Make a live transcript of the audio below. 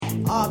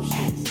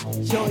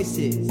options,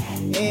 choices,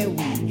 and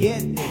we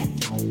get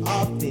them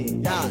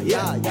often.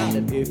 Yeah.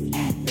 And if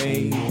you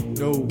ain't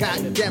no,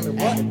 God damn it,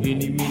 what?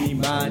 Any, mini,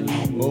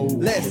 miny, mo.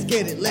 Let's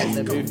get it, let's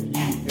go. If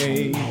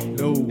you ain't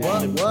no,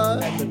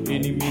 what?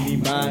 Any, mini,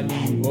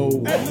 miny, mo.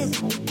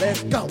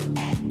 Let's go.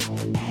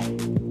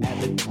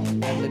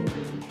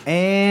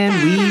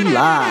 And we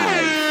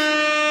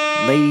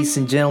live. Ladies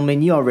and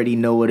gentlemen, you already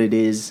know what it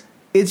is.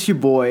 It's your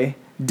boy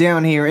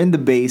down here in the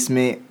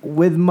basement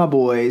with my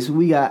boys.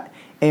 We got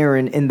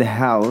Aaron in the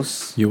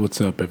house. Yo, what's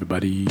up,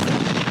 everybody?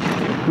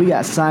 We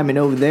got Simon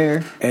over there.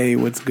 Hey,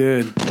 what's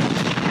good?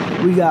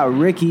 We got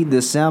Ricky, the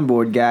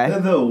soundboard guy.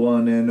 The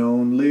one and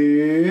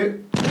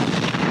only.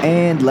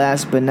 And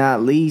last but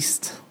not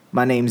least,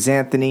 my name's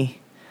Anthony.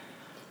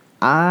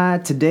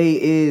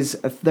 Today is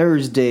a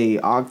Thursday,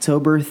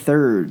 October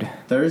 3rd.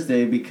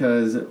 Thursday,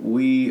 because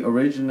we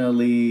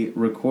originally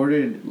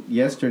recorded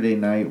yesterday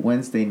night,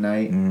 Wednesday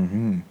night.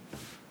 Mm-hmm.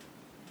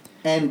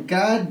 And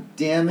god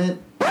damn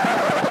it,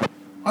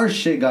 our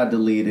shit got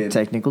deleted.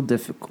 Technical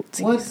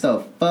difficulties. What the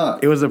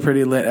fuck? It was a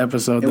pretty lit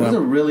episode, It though. was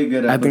a really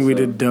good episode. I think we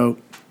did dope.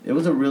 It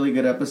was a really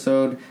good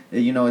episode.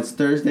 You know, it's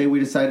Thursday. We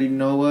decided, you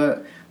know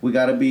what? We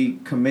got to be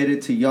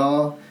committed to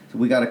y'all. So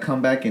we got to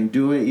come back and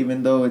do it,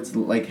 even though it's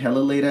like hella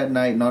late at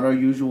night, not our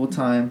usual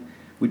time.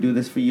 We do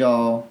this for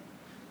y'all.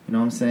 You know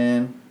what I'm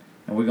saying?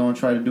 And we're going to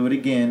try to do it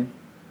again.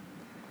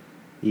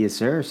 Yes,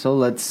 sir. So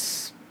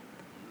let's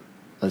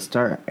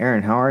start.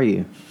 Aaron, how are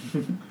you?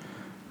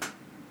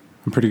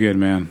 I'm pretty good,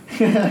 man.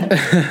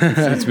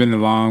 It's been a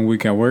long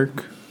week at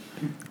work.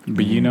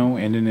 But, you know,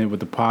 ending it with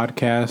the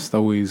podcast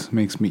always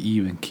makes me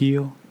even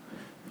keel.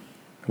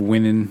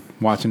 Winning,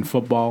 watching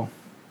football.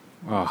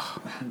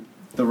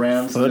 The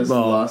Rams just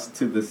Football. lost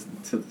to the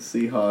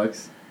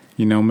Seahawks.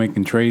 You know,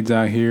 making trades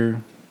out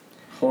here.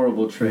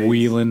 Horrible trades.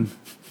 Wheeling,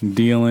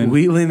 dealing.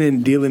 Wheeling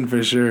and dealing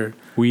for sure.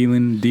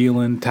 Wheeling,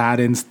 dealing, tight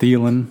end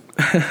stealing.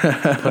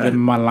 Put it in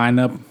my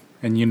lineup,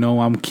 and you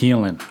know I'm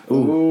killing.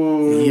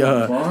 Ooh,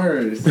 Yeah.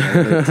 bars.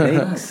 It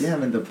takes. Yeah,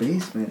 I'm in the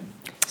basement.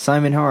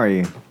 Simon, how are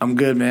you? I'm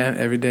good, man.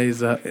 Every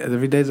day's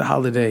a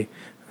holiday.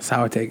 That's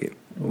how I take it.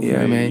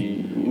 Yeah,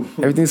 man.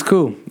 Everything's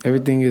cool.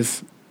 Everything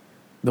is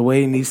the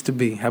way it needs to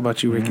be. How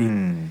about you, Ricky?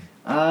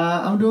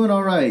 I'm doing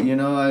all right. You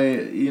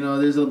know,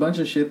 there's a bunch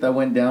of shit that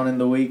went down in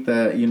the week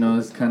that, you know,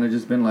 it's kind of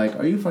just been like,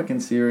 are you fucking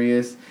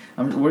serious?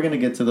 We're going to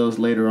get to those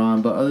later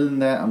on. But other than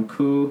that, I'm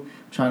cool.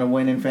 Trying to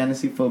win in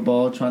fantasy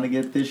football. Trying to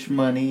get this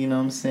money, you know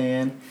what I'm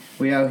saying?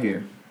 We out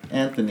here.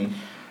 Anthony.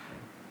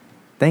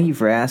 Thank you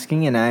for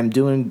asking, and I'm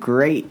doing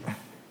great.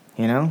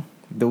 You know,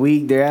 the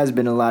week there has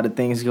been a lot of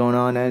things going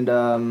on, and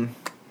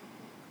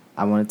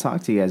I want to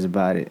talk to you guys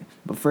about it.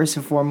 But first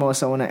and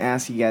foremost, I want to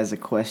ask you guys a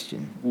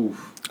question.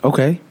 Oof.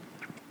 Okay.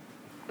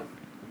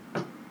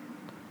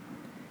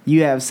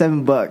 You have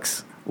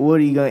 $7. What are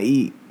you gonna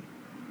eat?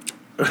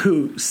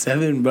 Ooh,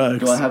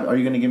 $7. Are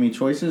you going to give me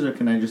choices, or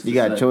can I just You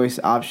got decide? choice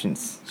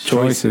options.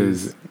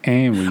 Choices,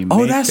 and we Oh,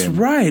 make that's them.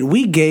 right.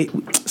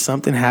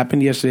 Something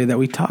happened yesterday that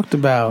we talked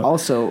about.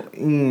 Also,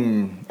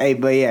 hey,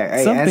 but yeah,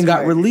 hey, Something got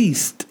answer-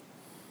 released.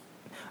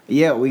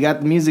 Yeah, we got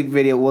the music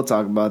video. We'll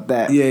talk about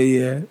that.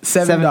 Yeah.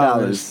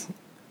 $7.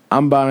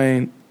 I'm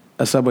buying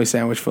a Subway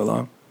sandwich foot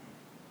long.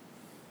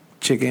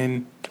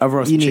 Chicken, a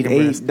roast You need chicken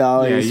breast.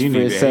 $8 Yeah, you for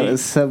need a $8.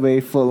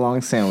 Subway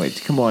foot-long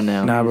sandwich. Come on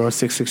now. Nah, bro,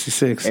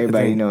 $6.66.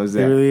 Everybody knows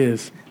that. It really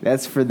is.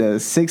 That's for the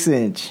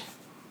 6-inch.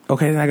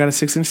 Okay, then I got a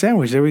 6-inch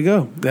sandwich. There we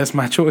go. That's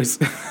my choice.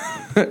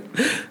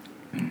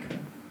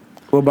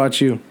 What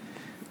about you?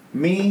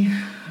 Me,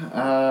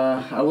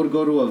 I would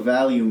go to a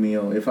value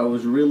meal if I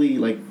was really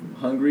like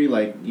hungry.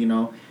 Like, you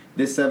know,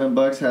 this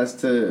 $7 has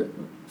to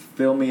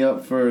fill me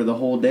up for the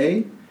whole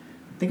day.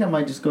 I think I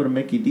might just go to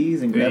Mickey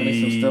D's and grab me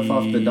some stuff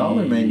off the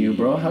dollar menu,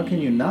 bro. How can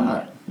you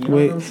not? You know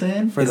Wait. what I'm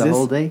saying? For the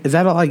whole day? Is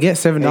that all I get?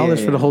 $7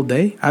 Yeah. for the whole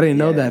day? I didn't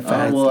know that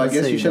fast. Well, I Let's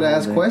guess say you should the have whole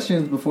asked day.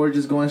 questions before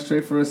just going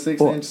straight for a 6-inch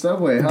Well,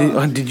 Subway,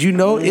 huh? Did you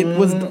know it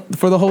was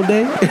for the whole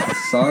day?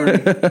 Sorry.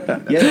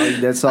 Yeah,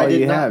 That's all I did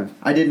you not- have.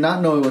 I did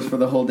not know it was for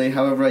the whole day.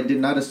 However, I did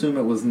not assume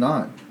it was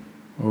not.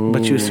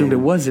 But you assumed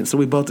it wasn't, so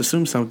we both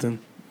assumed something.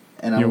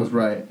 And I was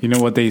right. You know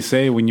what they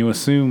say when you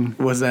assume?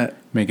 What was that?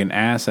 Make an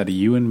ass out of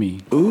you and me.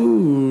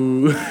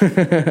 Ooh.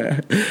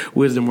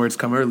 Wisdom words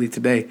come early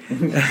today.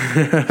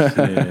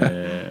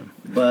 Yeah.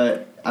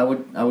 But I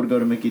would go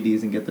to Mickey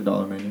D's and get the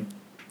dollar menu.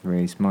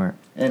 Very smart.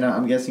 And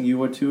I'm guessing you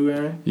would too,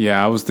 Aaron?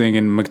 Yeah, I was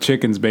thinking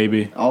McChickens,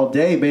 baby. All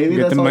day, baby.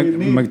 Get That's the all you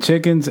need.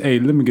 McChickens. Hey,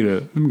 let me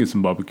get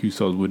some barbecue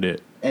sauce with that.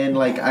 And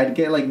like I'd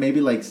get like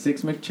maybe like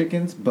 6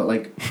 McChickens, but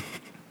like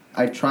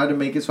I try to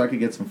make it so I could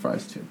get some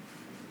fries too.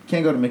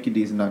 Can't go to Mickey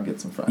D's and not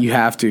get some fries. You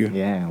have to.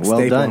 Yeah, well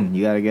Staple. done.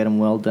 You got to get them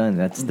well done.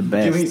 That's the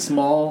best. Give me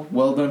small,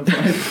 well done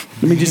fries.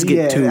 Let me just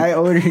get two. I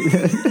ordered.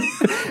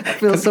 I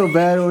feel so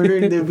bad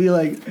ordering. They'd be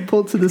like,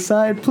 pull to the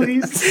side,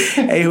 please.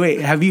 Hey,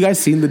 wait. Have you guys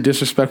seen the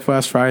disrespectful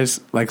ass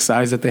fries like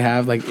size that they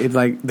have? Like it's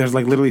like there's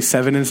like literally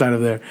 7 inside of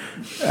there.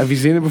 Have you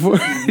seen it before?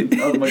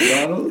 Of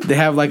McDonald's? They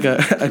have like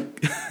a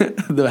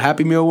the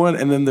Happy Meal one,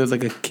 and then there's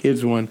like a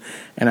kids one.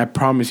 And I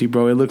promise you,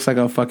 bro, it looks like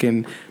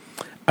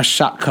a a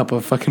shot cup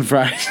of fucking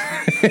fries.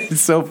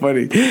 It's so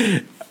funny.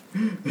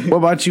 What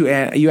about you,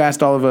 Ant? You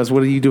asked all of us,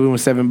 what are you doing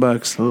with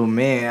 $7? Oh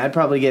man, I'd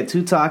probably get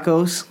 2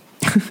 tacos.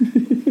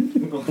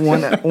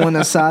 one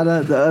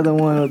asada, the other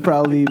one would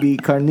probably be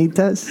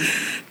carnitas.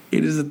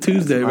 It is a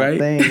Tuesday, My right?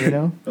 thing, you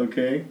know?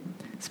 Okay.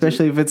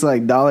 Especially if it's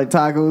like dollar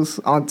tacos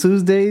on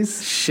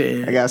Tuesdays.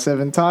 Shit. I got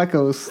 7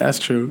 tacos. That's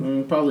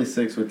true. Probably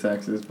 6 with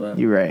taxes, but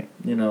You're right.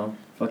 you know,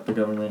 fuck the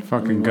government.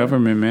 Fucking Anymore.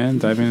 government, man,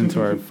 diving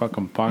into our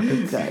fucking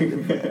pockets.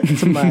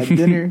 To my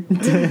dinner.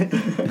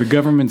 The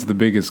government's the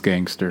biggest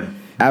gangster.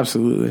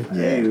 Absolutely.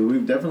 Hey,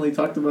 we've definitely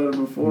talked about it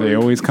before. They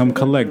always come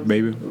collect,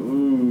 baby.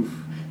 Ooh,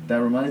 that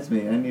reminds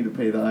me. I need to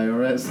pay the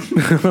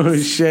IRS. Oh,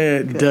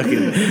 shit.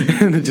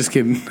 Ducking. Just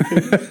kidding.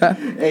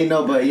 Hey,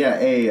 no, but yeah,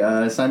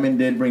 hey, Simon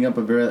did bring up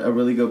a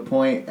really good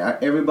point.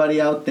 Everybody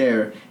out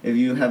there, if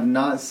you have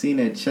not seen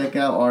it, check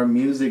out our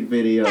music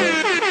video.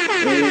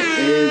 It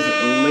is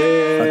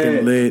lit.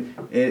 Fucking lit.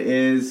 It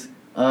is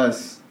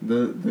us,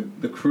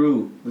 the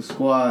crew, the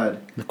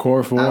squad, The core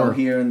out four.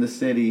 here in the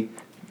city,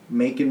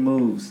 making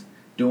moves,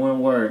 doing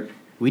work.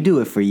 We do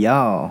it for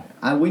y'all.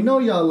 We know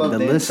y'all love The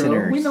the intro.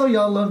 listeners. We know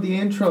y'all love the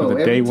intro. For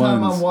the Every day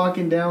time ones. I'm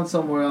walking down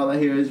somewhere, all I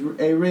hear is,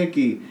 "Hey,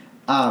 Ricky,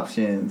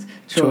 options,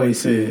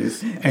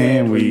 choices,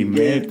 And we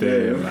make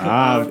them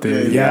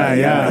often.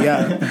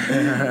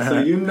 Yeah.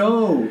 So you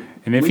know.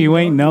 And if we you know-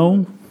 ain't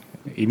know,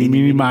 eeny,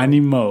 meeny, miny,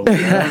 mo.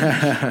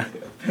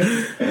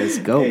 Let's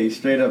go. Hey,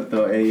 straight up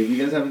though. Hey, if you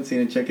guys haven't seen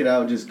it, check it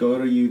out. Just go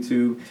to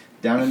YouTube,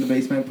 Down in the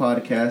Basement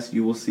podcast.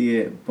 You will see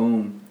it.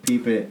 Boom,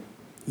 peep it.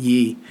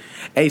 Yee.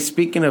 Hey,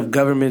 speaking of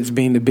governments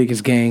being the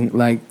biggest gang,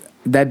 like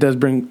that does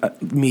bring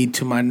me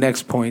to my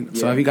next point.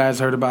 So Yeah. have you guys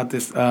heard about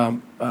this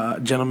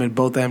gentleman,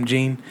 Botham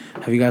Jean?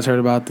 Have you guys heard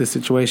about this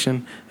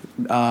situation?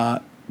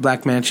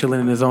 Black man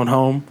chilling in his own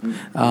home,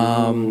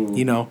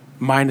 you know,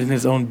 minding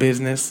his own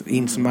business,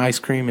 eating some ice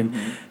cream, and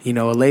you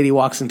know, a lady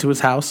walks into his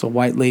house, a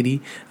white lady,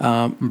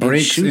 and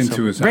Breaks shoots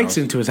into him. his breaks house.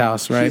 into his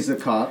house, right? She's a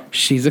cop.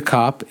 She's a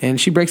cop, and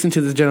she breaks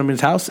into this gentleman's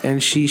house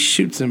and she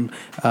shoots him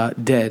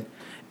dead.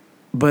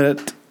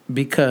 But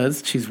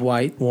because she's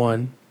white,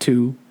 1,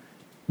 2,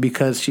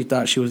 because she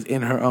thought she was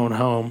in her own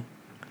home,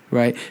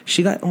 right?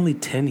 She got only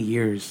 10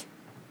 years.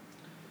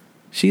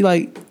 She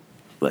like,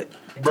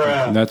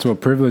 That's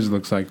what privilege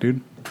looks like, dude.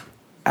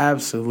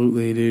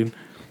 absolutely, dude.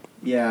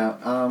 Yeah,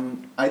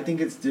 I think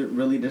it's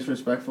really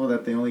disrespectful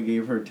that they only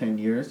gave her 10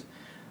 years.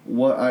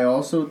 What I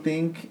also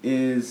think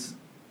is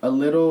a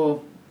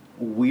little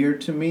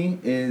weird to me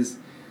is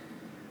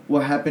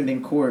what happened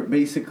in court.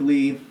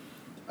 Basically,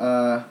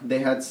 they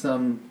had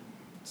some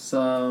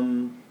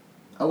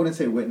I wouldn't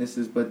say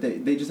witnesses, but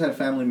they just had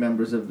family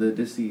members of the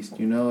deceased.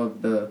 You know,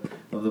 of the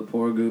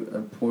poor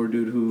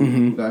dude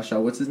who got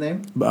shot. What's his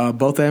name?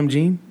 Botham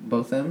Jean?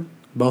 Botham.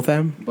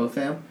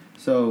 Botham?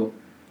 So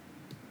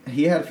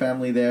he had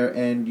family there,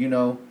 and you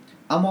know,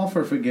 I'm all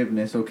for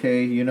forgiveness.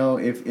 Okay, you know,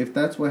 if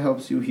that's what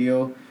helps you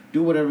heal,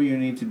 do whatever you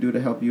need to do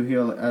to help you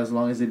heal, as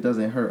long as it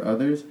doesn't hurt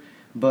others.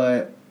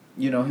 But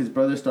you know, his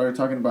brother started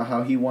talking about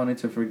how he wanted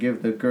to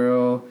forgive the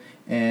girl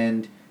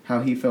and how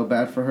he felt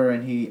bad for her,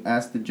 and he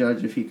asked the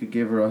judge if he could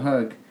give her a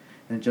hug,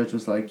 and the judge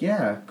was like,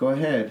 "Yeah, go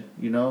ahead."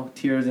 You know,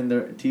 tears in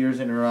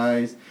her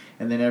eyes,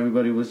 and then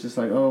everybody was just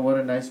like, "Oh, what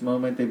a nice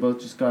moment." They both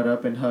just got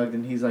up and hugged,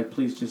 and he's like,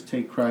 "Please just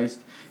take Christ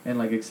and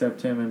like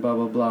accept him and blah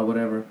blah blah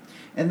whatever."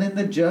 And then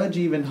the judge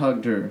even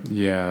hugged her.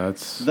 Yeah,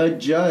 that's The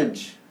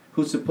judge,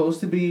 who's supposed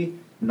to be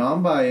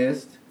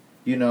non-biased,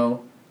 you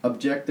know,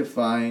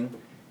 objectifying,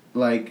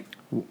 like.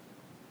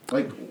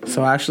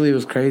 So actually, it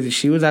was crazy.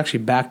 She was actually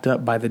backed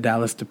up by the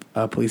Dallas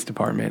Police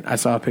Department. I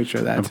saw a picture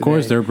of that. of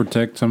course today. they'll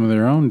protect some of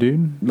their own,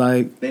 dude.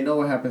 Like, They know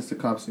what happens to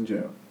cops in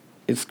jail.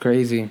 it's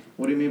crazy.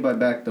 What do you mean by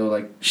back though?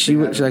 Like She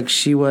they was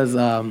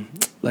had-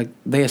 like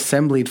they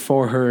assembled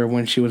for her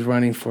when she was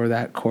running for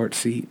that court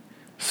seat.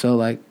 So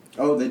like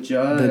Oh, the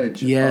judge.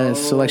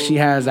 so like she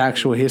has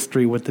actual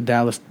history with the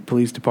Dallas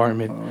Police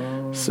Department.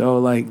 Oh. So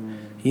like,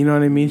 you know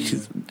what I mean?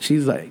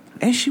 She's like,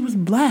 and she was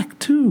black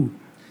too.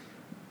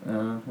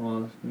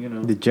 Well, you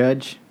know. The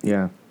judge?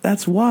 Yeah.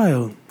 That's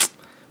wild.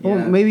 Well,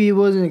 Yeah. maybe he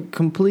wasn't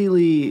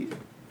completely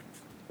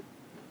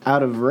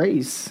out of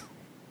race.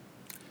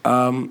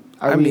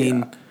 I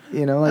mean,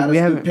 you know, like Out we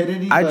of haven't.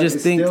 stupidity, I but just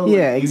it's think- still, Yeah,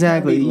 you can't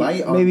exactly. be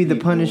light on Maybe the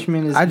people.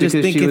 punishment is I just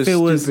because think she if was it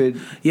was,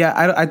 stupid.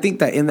 yeah, I think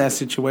that in that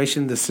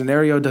situation, the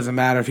scenario doesn't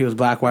matter if he was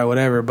black, white,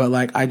 whatever. But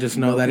like, I just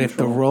know No that if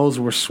the control. roles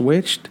were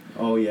switched,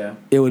 Oh yeah.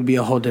 it would be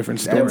a whole different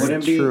There story.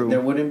 wouldn't be True.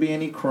 there wouldn't be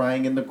any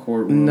crying in the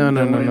courtroom. No,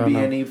 no, there no, wouldn't no, be no.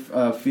 any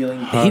feeling.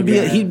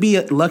 He'd be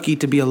lucky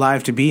to be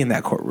alive to be in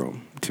that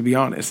courtroom. To be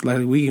honest,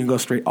 like we can go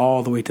straight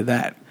all the way to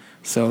that.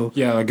 So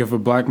Yeah, like if a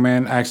black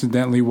man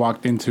accidentally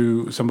walked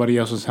into somebody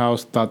else's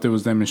house, thought it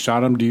was them, and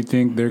shot him, do you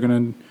think they're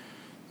gonna?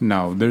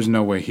 No, there's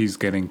no way he's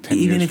getting 10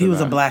 years. even if for he was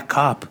that. a black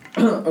cop,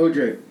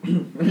 OJ.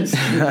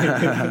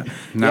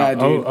 No, Yeah,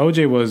 dude.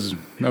 OJ was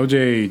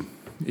OJ.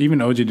 Even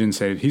OJ didn't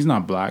say it. He's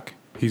not black.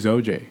 He's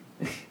OJ.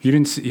 You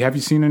didn't see, have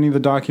you seen any of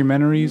the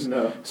documentaries?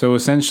 No. So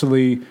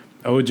essentially,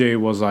 OJ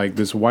was like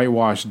this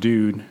whitewashed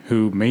dude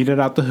who made it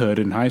out the hood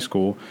in high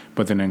school,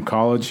 but then in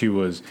college he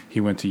went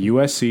to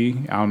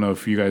USC. I don't know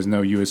if you guys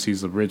know USC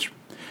is a rich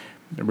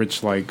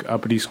like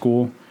uppity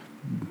school.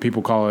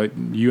 People call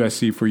it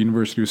USC for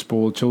University of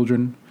Spoiled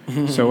Children.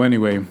 So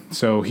anyway,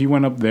 so he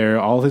went up there.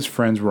 All his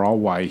friends were all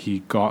white. He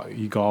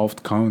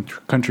golfed,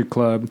 country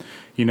club,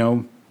 you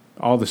know,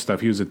 all this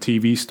stuff. He was a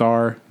TV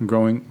star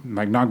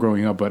not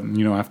growing up, but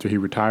you know, after he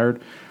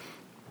retired.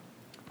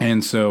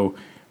 And so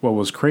what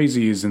was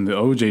crazy is in the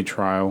OJ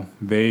trial,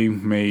 they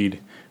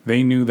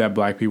knew that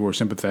black people were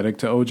sympathetic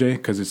to OJ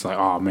because it's like,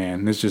 oh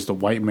man, this is just a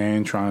white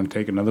man trying to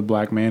take another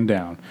black man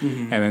down.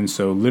 And then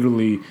so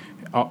literally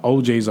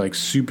OJ's like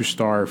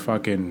superstar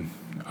fucking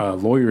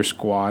lawyer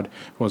squad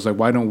was like,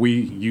 why don't we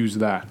use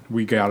that?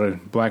 We got a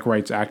black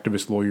rights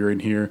activist lawyer in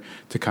here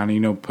to kind of,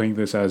 you know, paint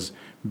this as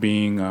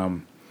being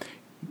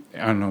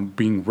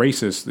being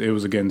racist. It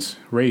was against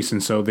race.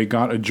 And so they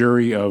got a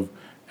jury of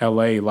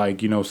LA,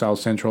 like, you know, South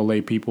Central LA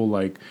people,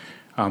 like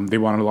they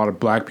wanted a lot of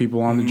black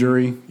people on the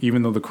jury,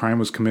 even though the crime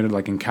was committed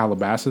like in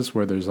Calabasas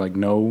where there's like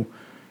no,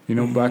 you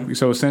know, black.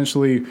 So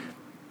essentially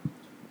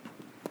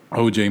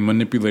OJ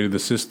manipulated the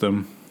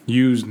system,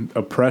 used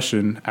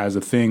oppression as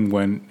a thing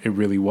when it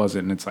really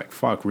wasn't. And it's like,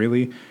 fuck,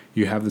 really?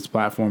 You have this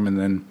platform and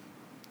then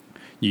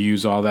you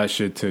use all that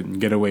shit to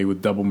get away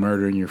with double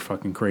murder and you're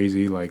fucking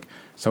crazy. Like,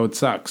 so it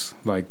sucks.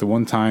 Like the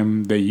one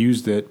time they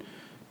used it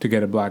to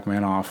get a black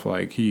man off,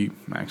 like he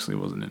actually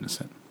wasn't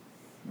innocent.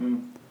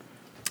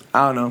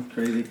 I don't know.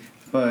 Crazy.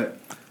 But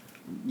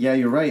yeah,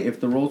 you're right. If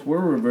the roles were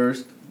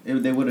reversed,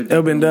 they would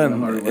have been done.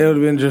 It would have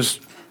been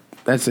just,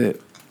 that's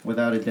it.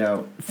 Without a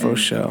doubt. For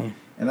sure.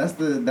 And that's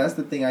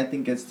the thing I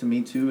think gets to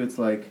me too. It's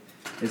like,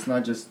 it's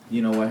not just,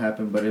 you know, what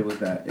happened, but it was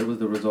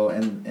the result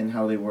and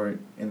how they were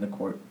in the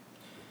court.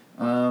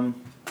 I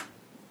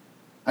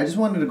just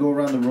wanted to go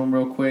around the room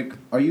real quick.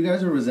 Are you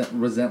guys a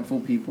resentful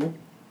people?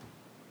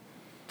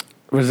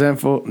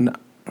 Resentful? No.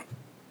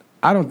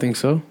 I don't think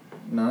so.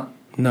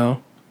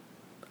 No.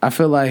 I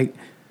feel like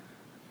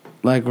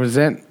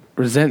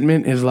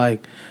resentment is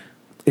like,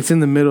 it's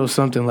in the middle of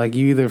something. Like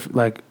you either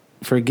like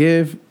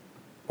forgive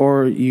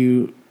or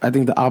I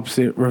think the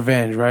opposite,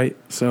 revenge, right?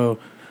 So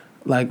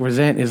like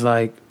resent is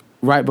like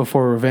right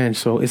before revenge.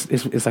 So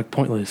it's like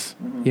pointless.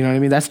 You know what I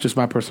mean? That's just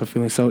my personal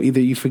feeling. So either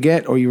you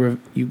forget or you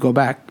go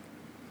back.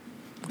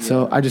 Yeah.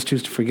 So I just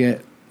choose to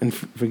forget and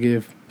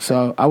forgive.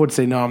 So I would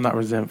say no, I'm not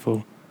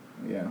resentful.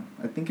 Yeah,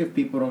 I think if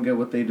people don't get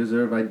what they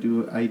deserve, I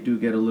do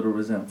get a little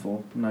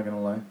resentful. I'm not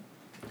gonna lie.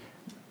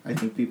 I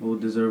think people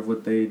deserve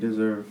what they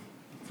deserve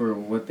for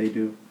what they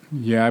do.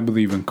 Yeah, I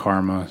believe in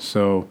karma.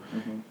 So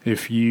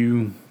if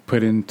you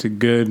put into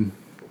good,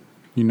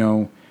 you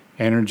know,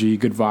 energy,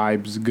 good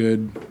vibes,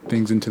 good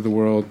things into the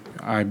world,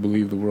 I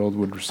believe the world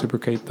would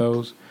reciprocate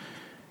those.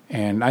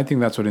 And I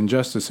think that's what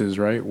injustice is,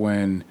 right?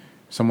 When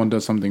someone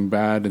does something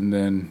bad and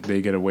then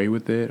they get away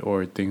with it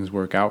or things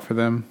work out for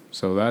them.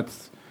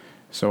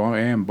 So I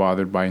am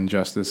bothered by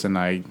injustice, and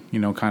I, you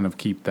know, kind of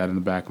keep that in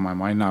the back of my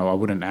mind. Now, I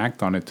wouldn't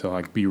act on it to,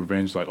 like, be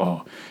revenged, like,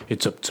 oh,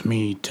 it's up to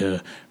me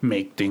to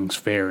make things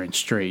fair and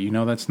straight. You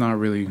know, that's not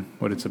really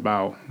what it's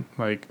about.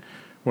 Like,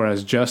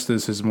 whereas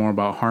justice is more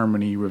about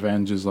harmony,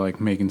 revenge is, like,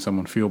 making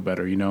someone feel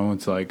better, you know?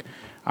 It's like,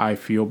 I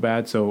feel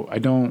bad, so I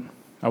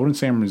wouldn't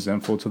say I'm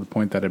resentful to the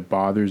point that it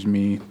bothers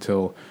me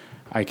till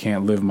I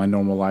can't live my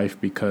normal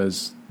life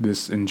because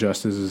this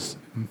injustice is,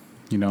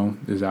 you know,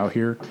 is out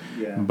here.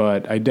 Yeah.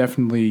 But I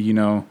definitely, you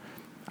know,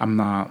 I'm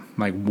not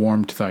like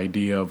warm to the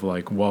idea of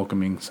like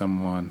welcoming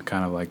someone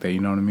kind of like that.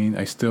 You know what I mean?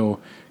 I still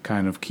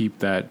kind of keep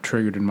that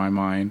triggered in my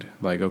mind.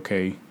 Like,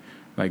 okay,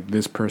 like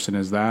this person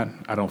is that.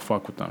 I don't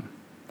fuck with them.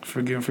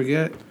 Forgive and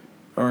forget?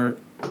 Or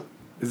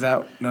is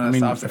that, no, that's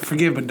the opposite.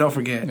 Forgive but don't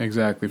forget.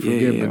 Exactly.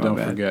 Forgive but don't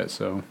forget.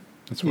 So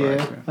that's what I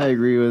say. I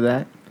agree with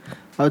that.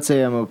 I would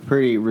say I'm a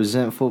pretty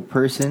resentful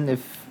person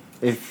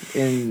if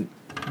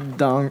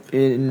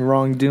in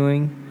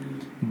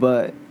wrongdoing,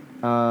 but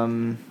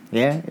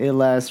yeah, it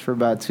lasts for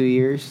about 2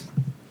 years.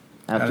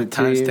 After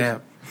 2 years,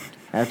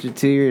 after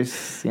 2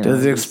 years, you know,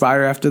 does it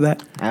expire after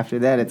that? After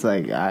that, it's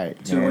like, all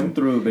right, to and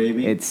through,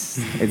 baby. It's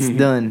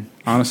done.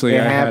 Honestly,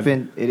 it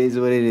happened. It is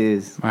what it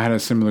is. I had a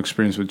similar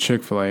experience with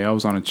Chick-fil-A. I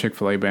was on a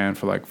Chick-fil-A ban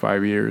for like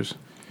 5 years.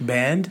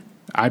 Banned?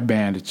 I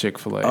banned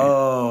Chick-fil-A.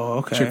 Oh,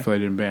 okay. Chick-fil-A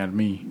didn't ban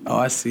me. Oh,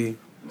 I see.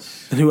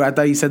 I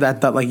thought you said that. I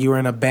thought like you were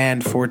in a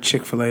band for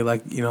Chick-fil-A,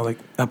 like, you know, like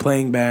a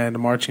playing band, a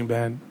marching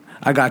band.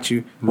 I got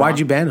you. Why'd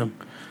you ban them?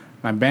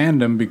 I banned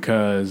them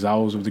because I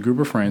was with a group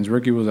of friends.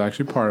 Ricky was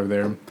actually part of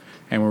there.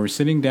 And we were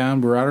sitting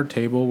down, we were at our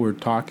table, we were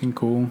talking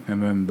cool.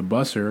 And then the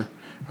busser,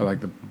 or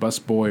like the bus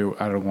boy,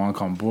 I don't want to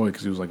call him boy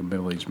because he was like a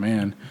middle-aged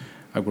man,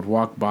 like would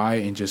walk by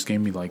and just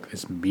gave me like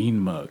this mean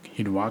mug.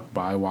 He'd walk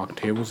by, walk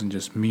tables, and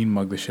just mean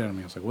mug the shit out of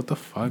me. I was like, what the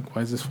fuck?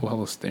 Why is this fool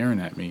hella staring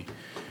at me?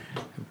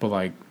 But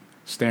like,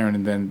 staring,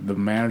 and then the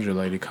manager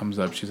lady comes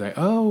up. She's like,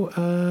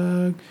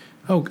 can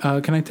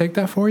I take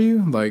that for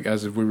you? Like,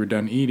 as if we were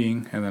done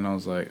eating. And then I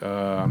was like,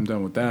 I'm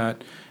done with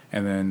that.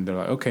 And then they're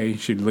like, okay.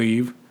 She'd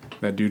leave.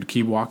 That dude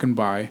keep walking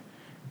by.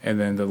 And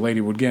then the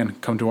lady would again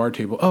come to our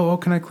table. Oh,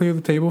 can I clear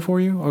the table for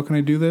you? Oh, can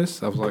I do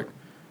this? I was like,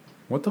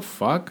 what the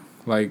fuck?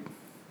 Like,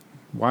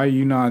 why are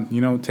you not,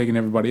 taking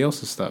everybody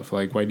else's stuff?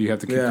 Like, why do you have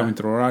to keep coming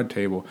to our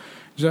table?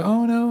 She's like,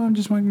 oh, no, I'm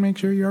just wanting to make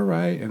sure you're all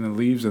right. And then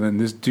leaves. And then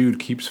this dude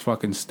keeps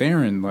fucking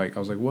staring. Like, I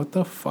was like, what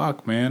the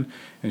fuck, man?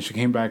 And she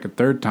came back a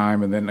third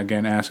time and then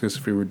again asked us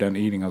if we were done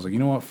eating. I was like, you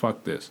know what?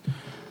 Fuck this.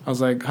 I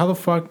was like, how the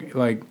fuck?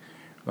 Like,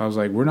 I was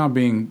like, we're not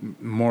being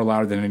more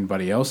louder than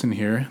anybody else in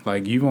here.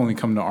 Like, you've only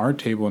come to our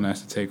table and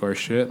asked to take our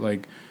shit.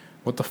 Like,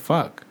 what the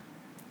fuck?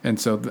 And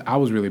so I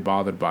was really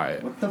bothered by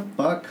it. What the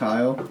fuck,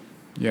 Kyle?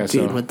 Yeah,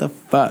 Dude, what the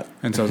fuck?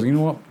 And so I was like, you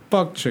know what?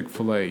 Fuck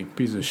Chick-fil-A,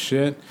 piece of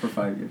shit. For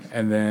 5 years.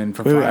 And then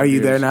for 5 years. Are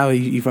you there now?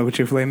 You fuck with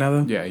Chick-fil-A now,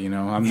 though? Yeah,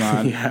 I'm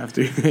not. You have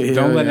to.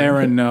 Don't let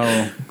Aaron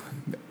know.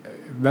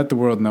 Let the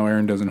world know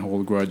Aaron doesn't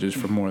hold grudges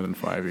for more than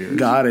 5 years.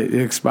 Got it.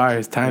 It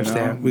expires.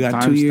 Timestamp. We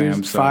got 2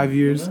 years, 5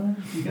 years.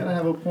 You gotta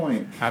have a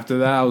point. After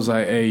that, I was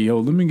like, hey, yo,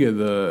 let me get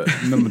the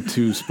number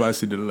 2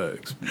 spicy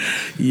deluxe.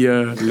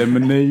 Yeah.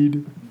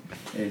 Lemonade.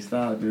 Hey,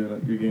 stop,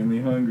 dude. You're getting me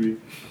hungry.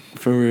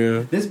 For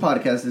real. This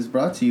podcast is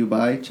brought to you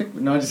by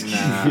No, just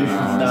kidding.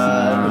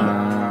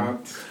 Nah.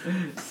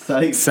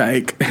 Psych.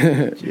 Psych.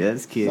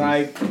 Just kidding.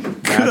 Psych.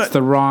 That's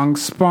the wrong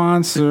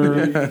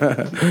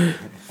sponsor.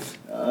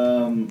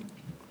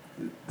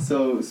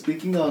 So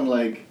speaking on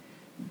like,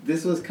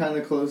 this was kind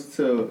of close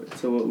to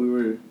what we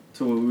were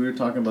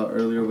talking about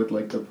earlier with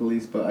like the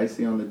police, but I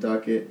see on the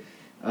docket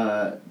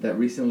that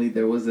recently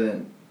there was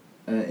an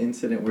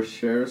incident where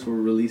sheriffs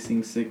were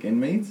releasing sick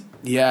inmates.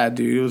 Yeah,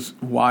 dude, it was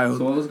wild.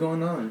 So what was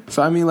going on?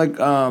 So I mean, like,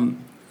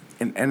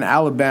 in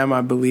Alabama,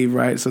 I believe,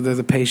 right? So there's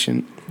a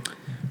patient.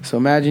 So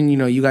imagine,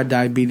 you got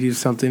diabetes or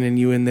something, and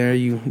you in there,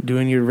 you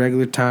doing your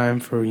regular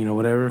time for,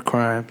 whatever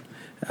crime.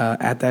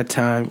 At that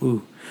time,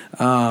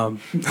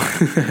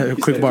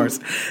 quick bars.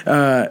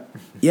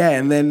 Yeah,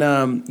 and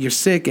then you're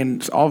sick,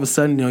 and all of a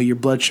sudden, your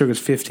blood sugar is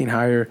 15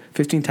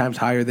 times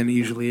higher than it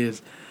usually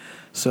is.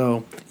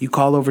 So you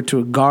call over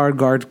to a guard,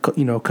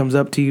 comes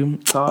up to you.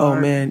 Oh,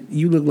 man,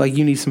 you look like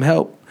you need some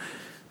help.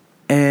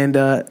 And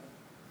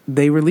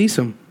they release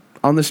him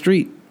on the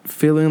street,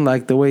 feeling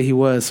like the way he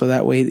was, so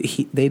that way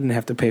they didn't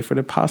have to pay for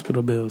the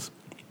hospital bills.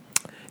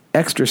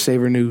 Extra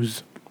saver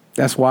news.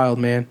 That's wild,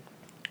 man.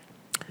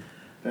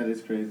 That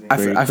is crazy.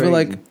 I feel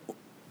like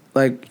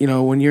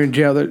when you're in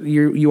jail,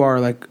 you are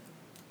like,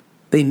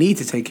 they need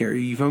to take care of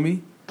you. You feel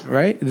me?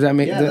 Right? Does that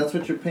make sense? Yeah, that's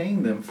what you're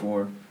paying them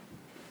for.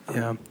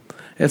 Yeah.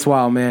 It's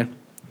wild, man.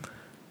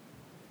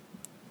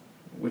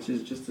 Which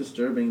is just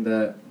disturbing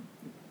that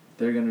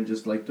they're going to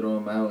just, like, throw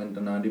them out and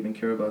not even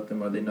care about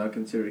them. Are they not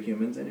considered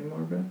humans anymore,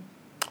 bro?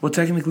 Well,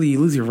 technically, you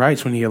lose your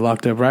rights when you get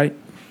locked up, right?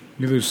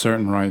 You lose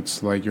certain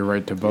rights, like your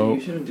right to vote.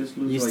 You shouldn't just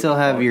lose, you still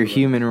have your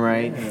human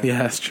right.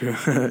 Yeah, that's true.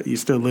 You're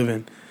still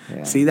living.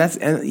 Yeah. See,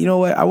 and you know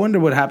what? I wonder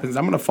what happens.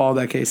 I'm going to follow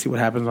that case, see what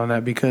happens on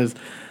that, because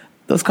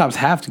those cops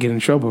have to get in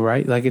trouble,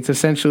 right? Like, it's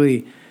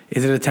essentially,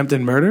 is it attempted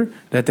murder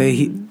that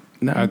they...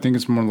 No. I think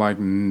it's more like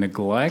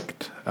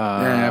neglect.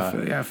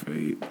 I feel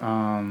you.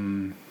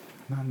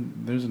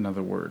 There's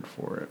another word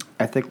for it.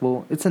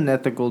 It's an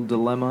ethical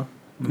dilemma.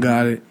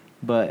 Got it.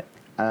 But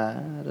I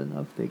don't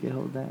know if they could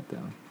hold that,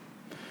 though.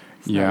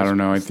 I don't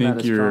know. I think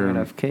not a strong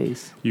enough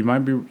case.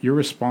 You're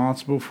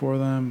responsible for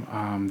them.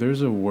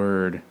 There's a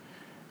word.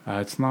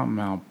 It's not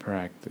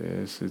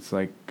malpractice. It's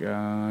like,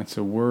 it's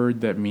a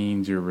word that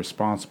means you're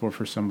responsible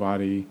for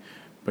somebody,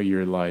 but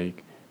you're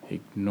like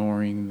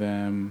ignoring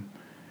them.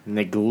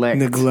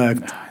 Neglect.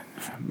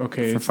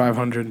 Okay. For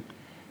 500.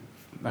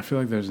 I feel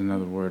like there's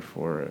another word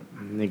for it.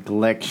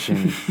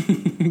 Neglection.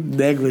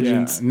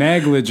 Negligence. Yeah,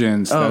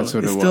 negligence. That's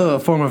what it was. It's still a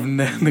form of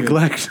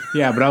neglect.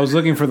 Yeah, but I was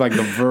looking for like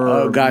the verb.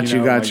 Oh, got you.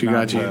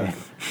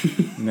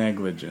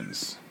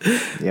 Negligence.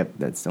 Yep,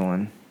 that's the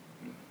one.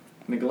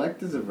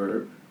 Neglect is a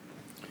verb.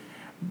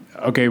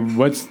 Okay,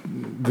 what's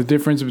the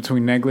difference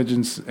between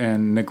negligence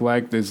and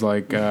neglect? Is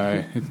like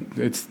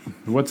it's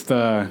what's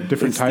the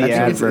different types of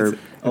adverb?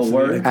 A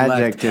word.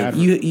 Adjective.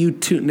 You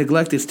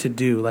neglect is to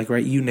do, like,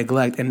 right? You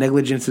neglect, and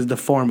negligence is the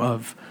form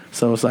of.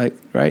 So it's like,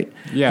 right?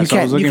 Yeah. You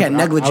can't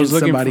negligence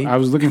somebody. I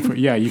was looking for.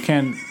 Yeah, you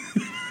can't.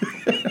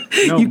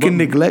 No, you can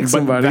neglect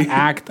somebody. But the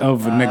act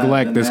of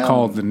neglect is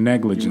called the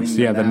negligence.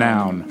 Yeah, the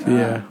noun.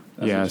 Yeah.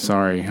 Yeah,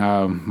 sorry.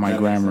 My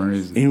grammar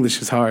is...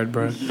 English is hard,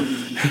 bro.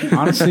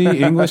 Honestly,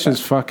 English is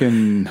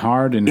fucking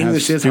hard and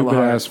English has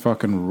stupid-ass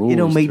fucking rules. It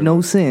don't make no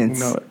sense.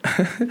 No.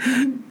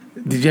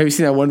 Did you ever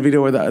see that one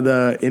video where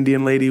the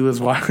Indian lady was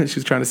watching? She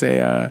was trying to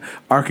say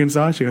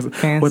Arkansas. She goes,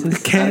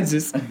 Kansas.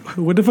 Kansas.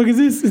 What the fuck is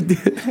this?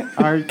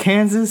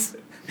 Arkansas?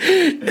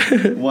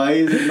 Why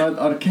is it not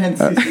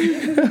Arkansas?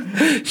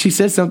 She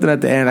said something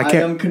at the end. I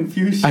am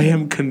confusion. I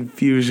am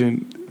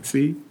confusion.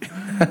 See?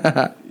 Yeah,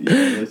 that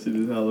shit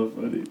is hella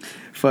funny.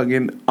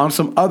 Fucking on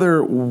some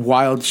other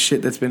wild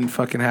shit that's been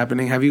fucking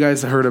happening. Have you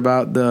guys heard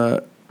about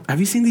have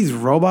you seen these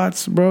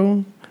robots,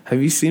 bro?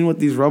 Have you seen what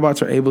these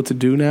robots are able to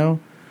do now?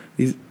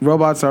 These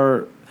robots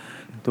are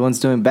The ones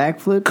doing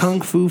backflips?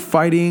 Kung fu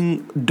fighting,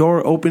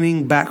 door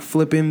opening, back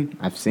flipping.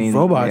 I've seen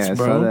robots, I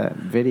bro. saw that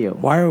video.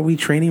 Why are we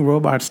training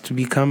robots to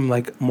become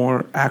like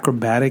more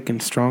acrobatic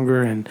and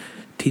stronger and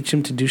teach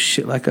them to do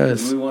shit like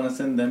us? We want to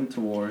send them to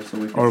war so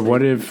we can Or save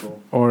what if,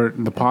 people. or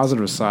the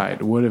positive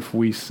side, what if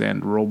we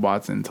send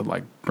robots into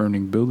like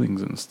burning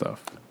buildings and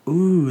stuff?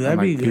 Ooh, that'd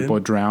And, be like good. people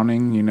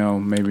drowning,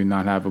 maybe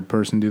not have a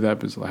person do that,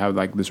 but have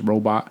like this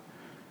robot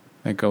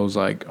that goes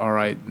like, all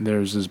right,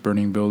 there's this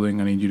burning building.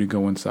 I need you to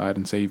go inside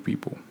and save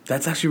people.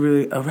 That's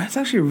actually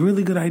a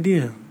really good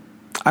idea.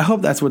 I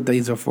hope that's what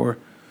these are for.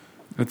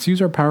 Let's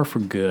use our power for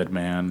good,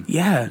 man.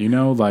 Yeah.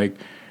 Like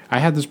I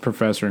had this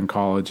professor in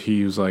college.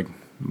 He was like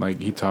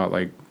he taught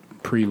like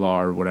pre-law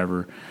or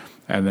whatever.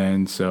 And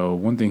then so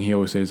one thing he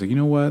always says like, you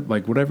know what?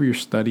 Like whatever you're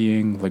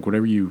studying, like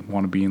whatever you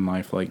want to be in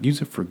life, like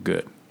use it for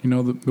good.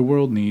 The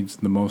world needs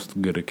the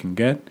most good it can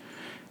get.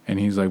 And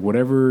he's like,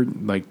 whatever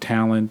like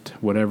talent,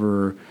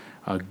 whatever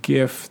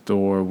gift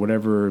or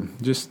whatever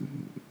just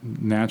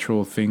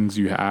natural things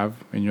you have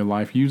in your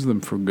life, use them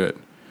for good.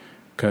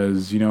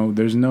 Because,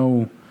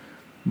 the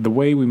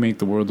way we make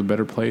the world a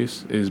better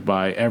place is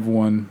by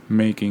everyone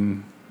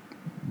being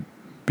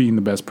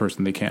the best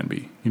person they can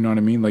be. You know what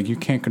I mean? Like you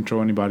can't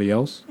control anybody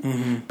else,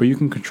 but you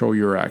can control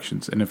your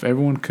actions. And if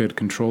everyone could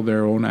control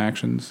their own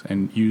actions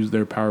and use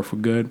their power for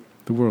good,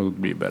 the world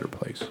would be a better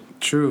place.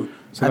 True.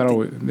 So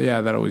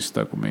that always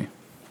stuck with me.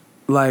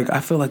 Like I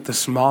feel like the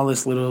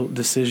smallest little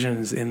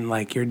decisions in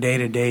like your day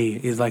to day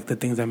is like the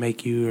things that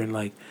make you and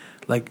like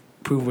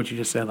prove what you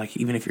just said. Like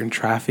even if you're in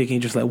traffic and you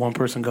just let one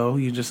person go,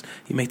 you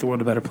make the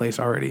world a better place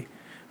already.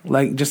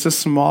 Like just the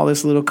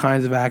smallest little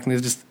kinds of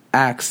actness, just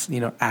acts,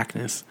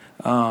 Agnes.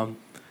 That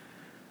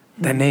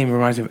name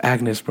reminds me of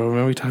Agnes, bro.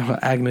 Remember we talking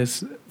about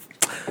Agnes?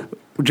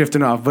 We're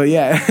drifting off, but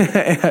yeah.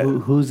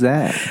 Who's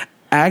that?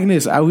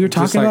 Agnes, we were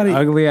talking Just like about it.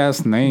 ugly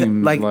ass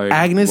name. Like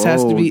Agnes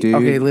has to whoa, be dude.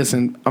 okay.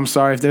 Listen, I'm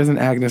sorry if there's an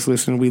Agnes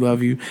listening. We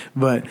love you,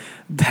 but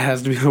that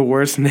has to be the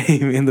worst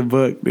name in the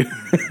book.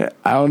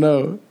 I don't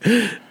know.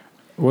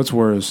 What's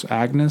worse,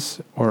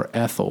 Agnes or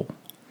Ethel?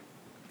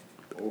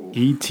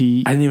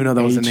 E-T. I didn't even know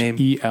that was a name.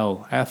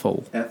 E-L.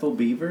 Ethel. Ethel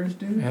Beavers,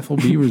 dude? Ethel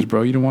Beavers,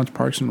 bro. You didn't watch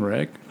Parks and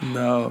Rec?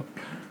 No,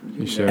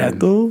 You should.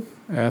 Ethel.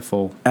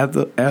 Ethel.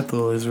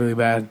 Is really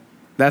bad.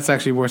 That's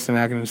actually worse than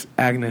Agnes.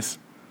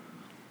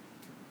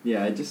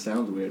 Yeah, it just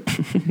sounds weird.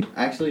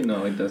 Actually,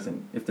 no, it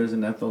doesn't. If there's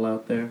an Ethel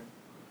out there,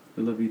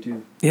 we love you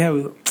too.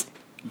 Yeah,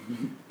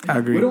 I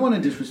agree. We don't want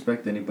to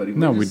disrespect anybody.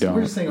 No, we don't.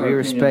 We're just saying our We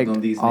opinions respect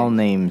on these all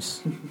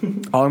names.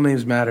 names. All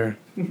names matter.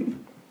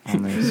 All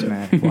names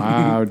matter.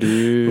 Wow,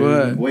 dude.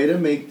 What? Way to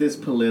make this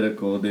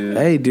political, dude.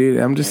 Hey, dude,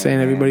 I'm just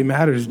saying everybody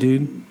matters,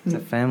 dude. It's a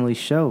family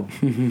show.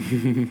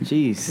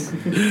 Jeez.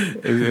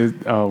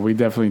 We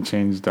definitely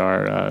changed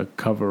our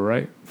cover,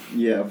 right?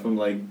 Yeah, from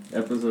like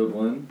episode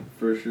 1,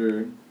 for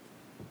sure.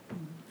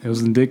 It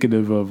was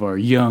indicative of our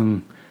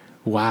young,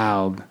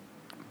 wild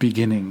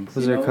beginnings.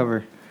 What's our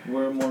cover?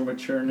 We're more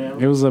mature now.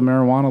 It was a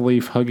marijuana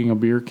leaf hugging a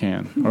beer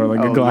can, or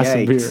like a Oh, glass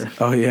yikes. of beer.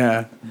 Oh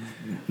yeah.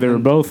 They were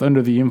both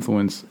under the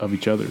influence of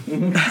each other.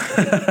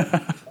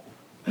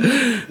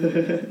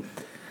 That's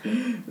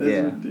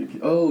Yeah. ridiculous.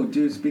 Oh,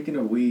 dude, speaking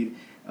of weed,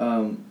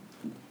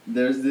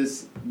 there was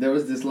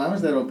this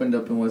lounge that opened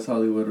up in West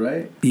Hollywood,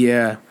 right?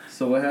 Yeah.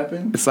 So what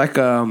happened? It's like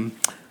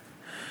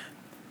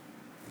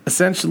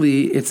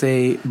essentially it's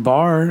a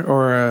bar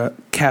or a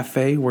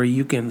cafe where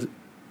you can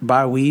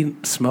buy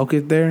weed, smoke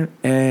it there,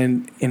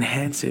 and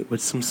enhance it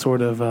with some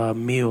sort of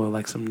meal,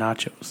 like some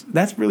nachos.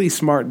 That's really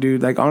smart,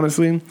 dude. Like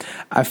honestly,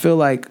 I feel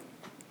like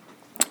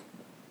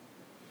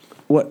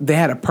what they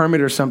had a permit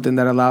or something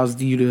that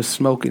allows you to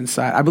smoke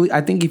inside.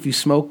 I think if you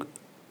smoke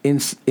in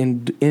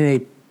a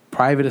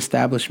private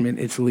establishment,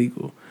 it's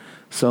legal.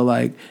 So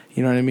like,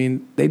 you know what I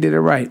mean? They did it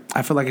right.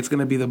 I feel like it's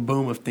gonna be the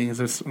boom of things.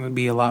 There's gonna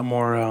be a lot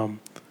more of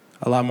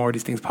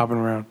these things popping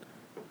around.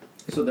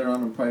 So they're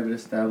on a private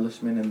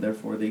establishment, and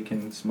therefore they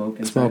can smoke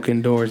inside. Smoke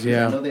indoors, I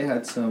yeah. know they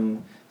had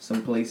some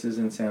places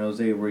in San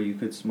Jose where you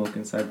could smoke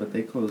inside, but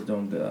they closed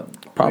down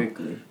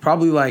quickly.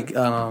 Probably like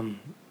on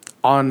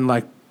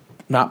like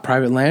not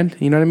private land.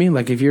 You know what I mean?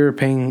 Like if you're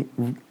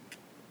paying,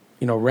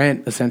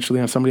 rent essentially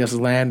on somebody else's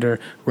land or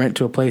rent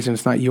to a place and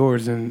it's not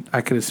yours, then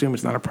I could assume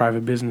it's not a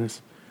private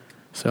business.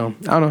 So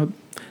I don't know.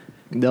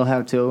 They'll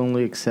have to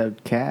only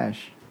accept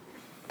cash.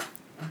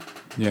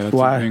 Yeah, that's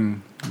Why? the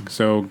thing.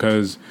 So,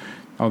 because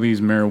all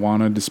these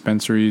marijuana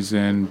dispensaries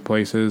and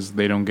places,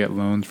 they don't get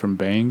loans from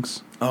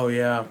banks. Oh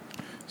yeah.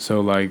 So,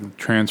 like,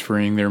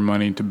 transferring their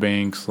money to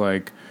banks,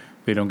 like,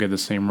 they don't get the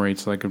same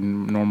rates like a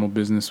normal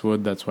business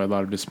would. That's why a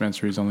lot of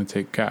dispensaries only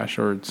take cash,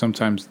 or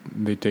sometimes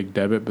they take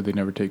debit, but they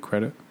never take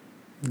credit.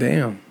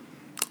 Damn.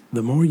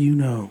 The more you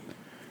know.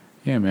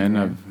 Yeah,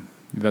 man.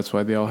 That's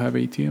why they all have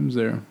ATMs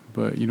there,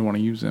 but you don't want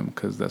to use them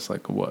because that's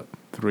like a, what,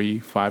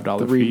 $3-5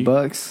 fee?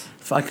 $3.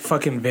 It's like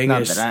fucking Not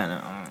Vegas.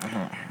 that I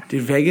know.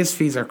 Dude, Vegas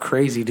fees are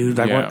crazy, dude.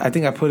 Like, Yeah. I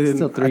think I put it in.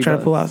 Still I tried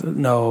to pull $3. out.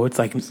 No, it's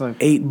like It's like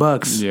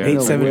 $8, Yeah. $8,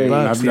 No $7. way.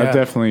 I've Yeah.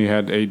 definitely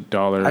had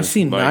 $8. I've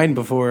seen like, 9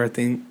 before, I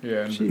think.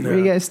 Yeah. Shit, where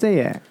you guys stay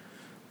at?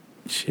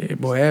 Shit,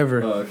 boy,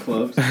 ever.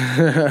 Clubs.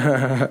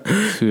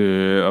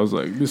 Shit, I was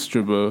like,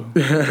 Mr. Bo.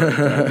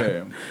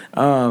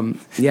 Goddamn.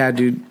 Yeah,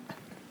 dude.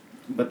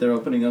 But they're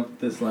opening up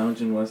this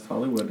lounge in West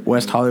Hollywood.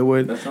 West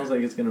Hollywood. That sounds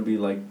like it's gonna be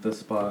like the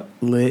spot.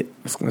 Lit.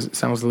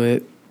 Sounds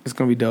lit. It's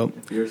gonna be dope.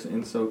 If you're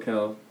in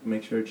SoCal,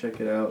 make sure to check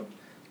it out.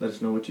 Let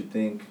us know what you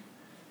think.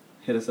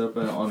 Hit us up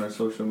on our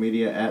social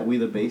media at We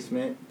The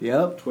Basement.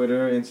 Yep.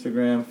 Twitter,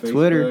 Instagram, Facebook,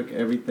 Twitter.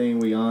 Everything.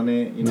 We on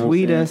it. You know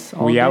Tweet what I'm us. saying?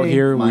 All We out day.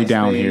 here, we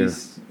down here.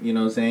 MySpace, you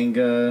know,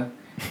 Zanga,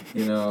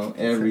 you know,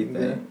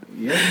 everything.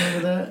 You guys remember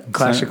that?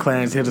 Clash of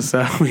Clans, hit us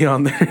up. We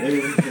on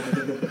there.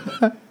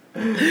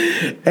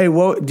 Hey,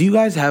 well, do you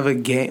guys have a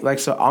game? Like,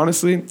 so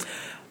honestly,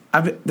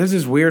 there's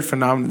this weird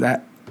phenomenon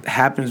that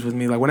happens with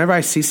me. Like, whenever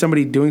I see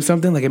somebody doing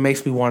something, like, it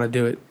makes me want to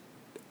do it.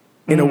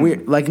 In a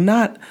weird, like,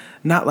 not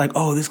like,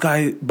 oh, this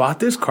guy bought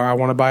this car, I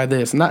want to buy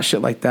this. Not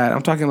shit like that.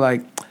 I'm talking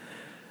like,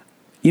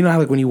 you know how,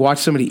 like, when you watch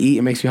somebody eat,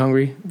 it makes you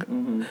hungry?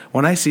 Mm-hmm.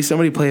 When I see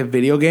somebody play a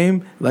video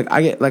game, like,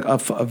 I get, like,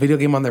 a video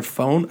game on their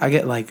phone, I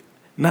get, like,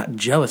 not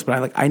jealous,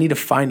 but I need to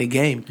find a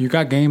game. You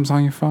got games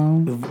on your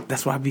phone?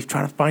 That's what I be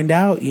trying to find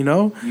out, you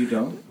know? You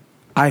don't?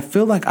 I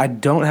feel like I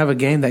don't have a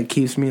game that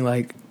keeps me,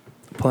 like,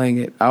 playing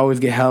it. I always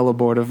get hella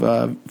bored of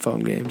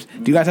phone games.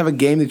 Do you guys have a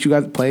game that you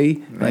guys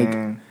play? Like,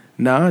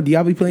 nah? Do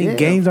y'all be playing Yeah,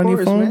 games of on your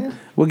course, phone? man.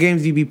 What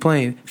games do you be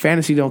playing?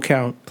 Fantasy don't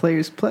count.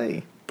 Players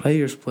play.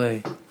 Players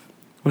play.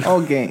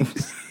 All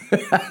games.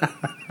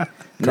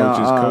 Coaches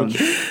coach.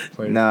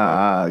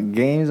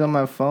 Games on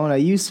my phone. I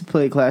used to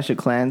play Clash of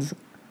Clans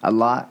a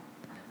lot.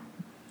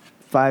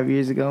 5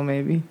 years ago,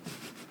 maybe.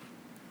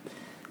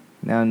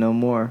 Now, no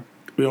more.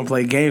 We don't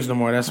play games no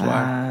more, that's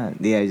why.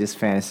 Yeah, just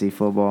fantasy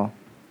football.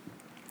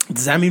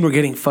 Does that mean we're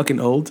getting fucking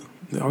old?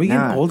 Are we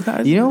getting old,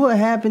 guys? You know what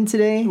happened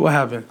today? What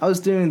happened? I was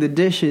doing the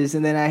dishes,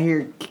 and then I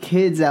hear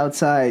kids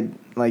outside,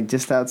 like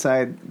just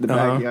outside the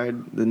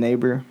backyard, the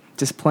neighbor,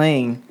 just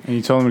playing. And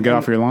you told them to get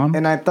off your lawn?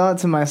 And I thought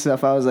to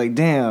myself, I was like,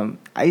 damn,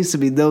 I used to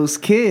be those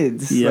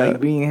kids, like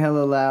being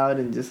hella loud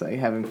and just like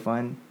having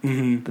fun.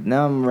 Mm-hmm. But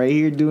now I'm right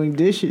here doing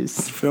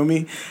dishes Feel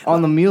me?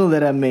 on the meal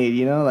that I made,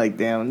 you know? Like,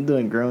 damn, I'm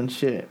doing grown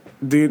shit.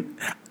 Dude,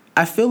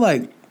 I feel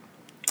like,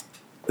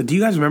 do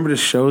you guys remember the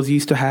shows you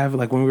used to have,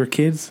 like, when we were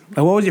kids? Like,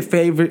 what was your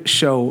favorite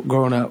show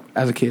growing up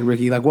as a kid,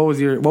 Ricky? Like, what was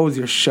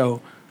your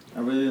show? I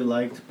really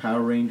liked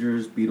Power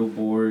Rangers,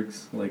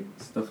 Beetleborgs, like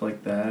stuff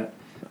like that.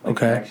 Like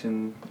Okay.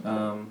 Action.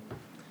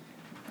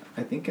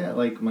 I think at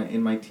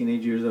in my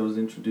teenage years, I was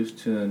introduced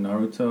to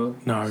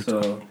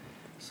Naruto.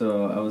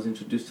 So I was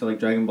introduced to like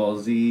Dragon Ball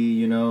Z.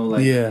 You know,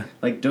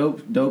 like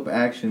dope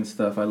action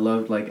stuff. I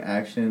loved like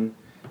action.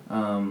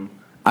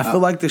 I feel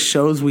like the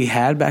shows we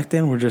had back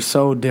then were just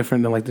so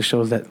different than like the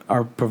shows that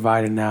are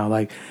provided now.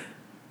 Like,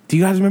 do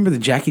you guys remember the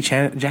Jackie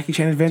Chan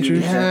Adventures?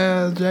 Dude,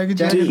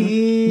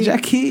 yeah.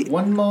 Jackie.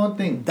 One more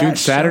thing. Dude,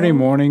 Saturday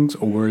mornings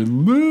were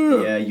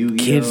lit. Yeah, Yu-Gi-Oh.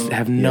 Kids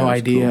have no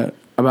idea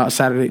about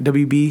Saturday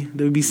WB7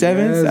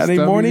 Yes, Saturday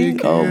WB morning.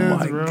 kids, Oh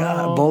my bro.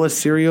 god, bowl of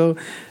cereal,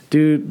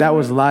 dude. That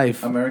was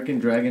life. American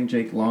Dragon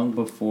Jake Long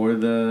before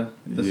the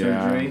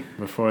surgery.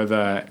 Before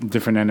the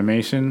different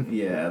animation.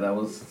 Yeah, that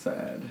was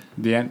sad.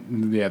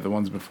 The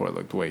ones before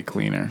looked way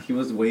cleaner. He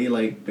was way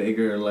like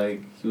bigger.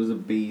 Like he was a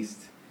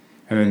beast.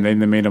 And then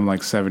they made him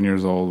like 7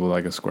 years old with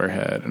like a square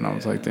head. And I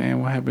was like,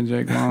 damn, what happened,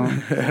 Jake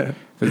Long?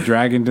 The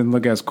dragon didn't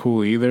look as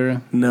cool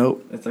either.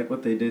 Nope. It's like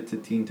what they did to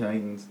Teen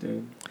Titans,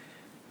 dude.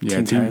 Yeah,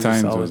 Teen Teen Titans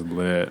Titans was was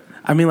lit.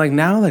 I mean, like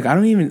now, like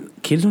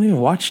kids don't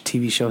even watch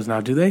TV shows now,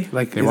 do they?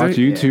 Like They watch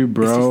YouTube,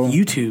 bro. It's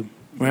just YouTube,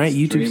 right?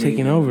 YouTube's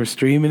taking over,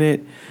 streaming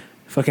it,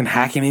 fucking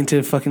hacking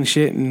into fucking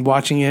shit and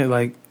watching it.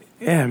 Like,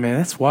 yeah, man,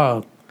 that's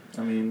wild.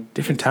 I mean,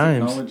 Different it's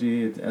times.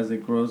 Technology, as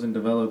it grows and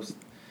develops,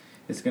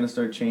 it's gonna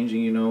start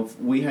changing. You know,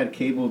 we had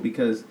cable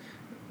because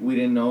we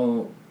didn't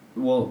know.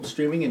 Well,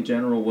 streaming in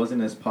general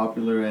wasn't as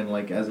popular and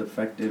like as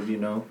effective, you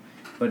know.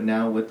 But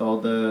now with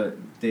all the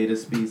data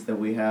speeds that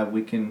we have,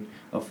 we can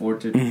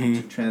afford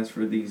to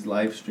transfer these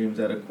live streams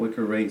at a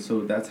quicker rate.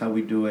 So that's how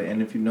we do it.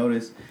 And if you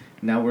notice,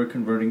 now we're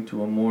converting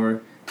to a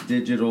more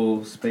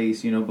digital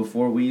space. You know,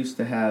 before we used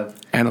to have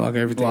Analog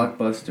everything.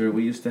 Blockbuster.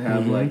 We used to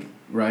have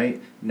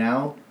right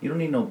now you don't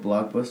need no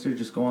Blockbuster.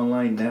 Just go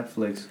online,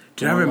 Netflix.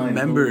 Dude,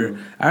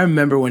 I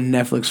remember when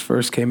Netflix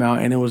first came out,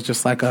 and it was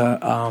just like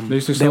a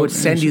they would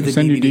send you the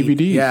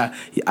DVDs. Yeah,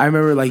 I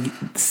remember like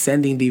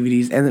sending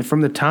DVDs, and then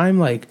from the time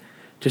like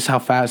just how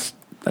fast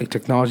like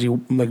technology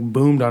like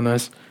boomed on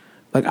us.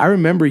 Like I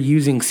remember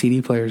using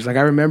CD players. Like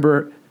I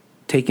remember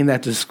taking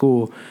that to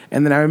school,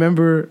 and then I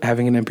remember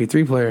having an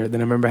MP3 player.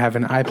 Then I remember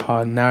having an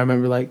iPod. And now I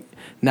remember like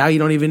now you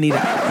don't even need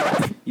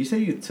it. You say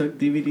you took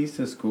DVDs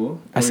to school?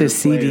 I said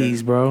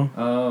CDs, bro.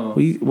 Oh.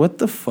 What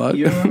the fuck?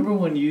 You remember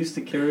when you used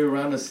to carry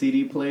around a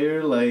CD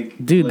player?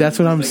 Like, dude, like, that's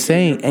what I'm like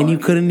saying. And you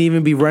couldn't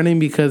even be running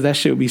because that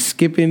shit would be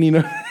skipping, you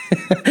know?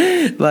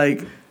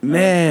 Like,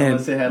 man.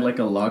 Unless it had like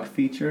a lock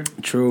feature.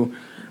 True.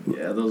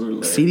 Yeah, those were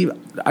lit. CD.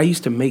 I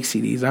used to make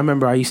CDs. I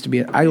remember I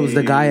was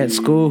the guy at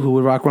school who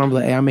would rock around and be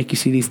like, hey, I'll make you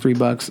CDs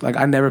 $3. Like,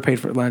 I never paid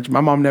for lunch.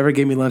 My mom never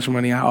gave me lunch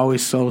money. I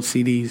always sold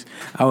CDs.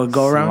 I would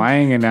go around.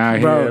 Slanging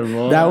out Bro, here,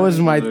 boy. that was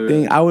my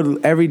thing.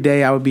 Every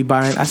day I would be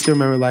buying. I still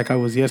remember like I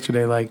was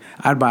yesterday. Like,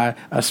 I'd buy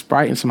a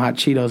Sprite and some hot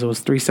Cheetos. It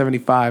was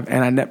 $3.75,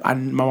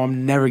 and my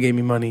mom never gave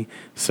me money.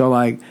 So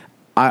like,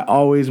 I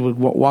always would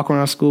walk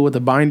around school with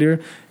a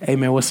binder. Hey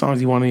man, what songs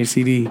you want on your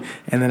CD?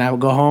 And then I would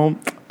go home.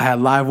 I had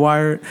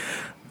LiveWire.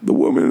 The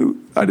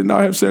woman, I did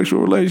not have sexual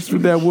relations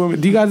with that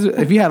woman. Do you guys?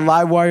 If you had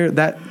LiveWire,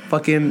 that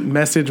fucking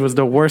message was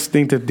the worst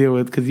thing to deal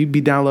with because you'd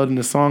be downloading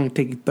the song, it'd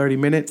take you 30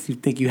 minutes. You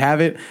think you have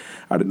it.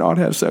 I did not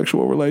have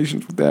sexual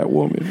relations with that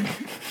woman.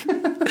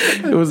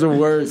 It was the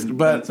worst.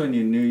 But that's when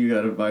you knew you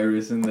got a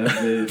virus in that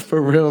bitch.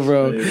 For real,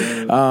 bro.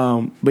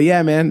 But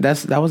yeah, man,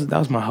 that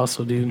was my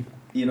hustle, dude.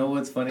 You know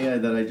what's funny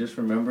that I just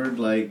remembered?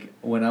 Like,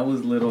 when I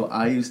was little,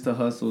 I used to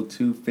hustle,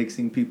 too,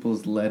 fixing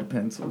people's lead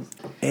pencils.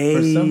 Hey.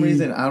 For some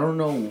reason, I don't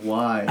know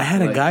why. I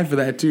had a guy for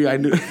that, too. I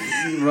knew.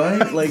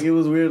 Right? Like, it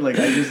was weird. Like,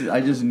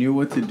 I just knew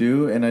what to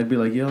do, and I'd be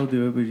like, yeah, I'll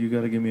do it, but you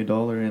gotta give me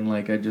 $1. And,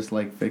 like, I'd just,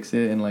 like, fix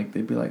it, and, like,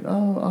 they'd be like,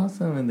 oh,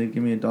 awesome, and they'd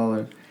give me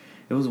 $1.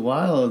 It was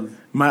wild.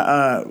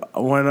 My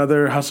one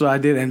other hustle I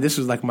did, and this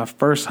was, like, my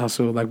first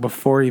hustle, like,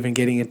 before even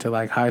getting into,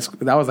 like, high school.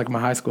 That was, like, my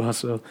high school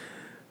hustle.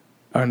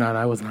 Or no,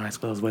 I wasn't in high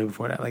school. I was way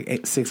before that, like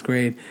 6th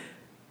grade.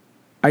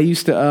 I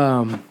used to,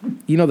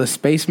 the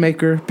Space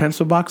Maker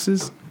pencil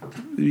boxes.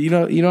 You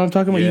know what I'm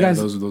talking about? Yeah, You guys,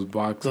 those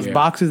boxes. those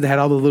boxes that had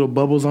all the little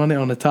bubbles on it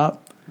on the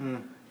top.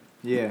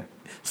 Yeah.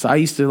 So I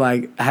used to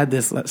I had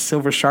this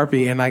silver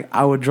Sharpie, and like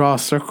I would draw a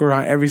circle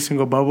around every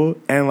single bubble,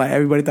 and like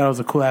everybody thought it was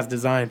a cool ass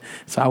design.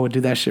 So I would do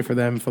that shit for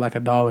them for like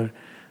 $1.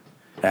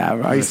 Yeah,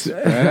 I used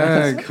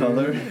to,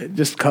 Color.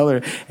 just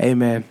color. Hey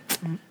man.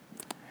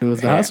 It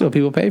was the hustle.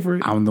 People pay for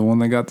it. I'm the one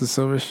that got the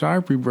silver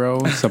Sharpie,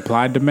 bro.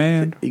 Supply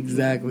demand.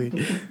 Exactly.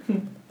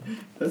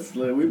 That's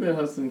lit. We've been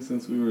hustling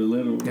since we were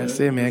little. That's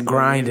right? it, man.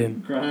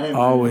 Grinding.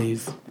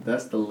 Always.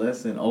 That's the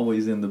lesson.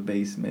 Always in the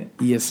basement.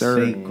 Yes,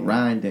 sir. Say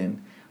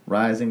grinding.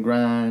 Rise and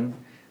grind.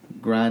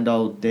 Grind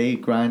all day.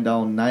 Grind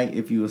all night.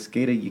 If you a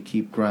skater, you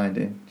keep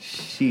grinding.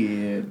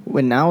 Shit.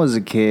 When I was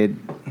a kid,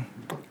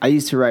 I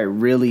used to write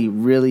really,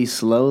 really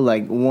slow,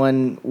 like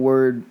one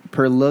letter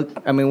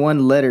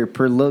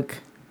per look.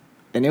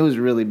 And it was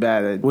really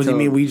bad. What do you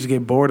mean? We just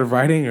get bored of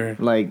writing, or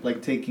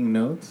Like taking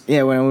notes?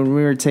 Yeah, when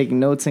we were taking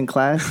notes in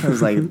class, I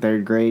was like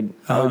 3rd grade.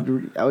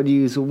 I would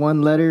use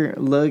one letter,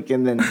 look,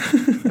 and then,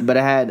 but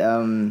I had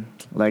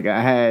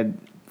I had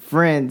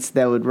friends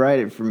that would write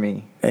it for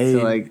me. Hey.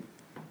 So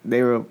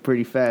they were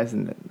pretty fast.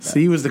 And so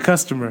you was the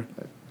customer.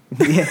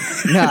 yeah,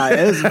 nah,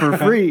 it was for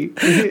free.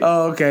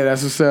 Oh, okay,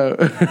 that's what's up.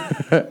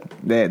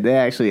 They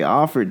actually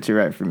offered to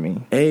write for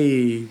me.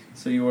 Hey,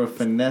 So you were a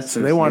finesser.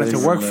 so they wanted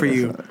to work for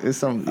you. It's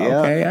some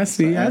yeah. Okay, I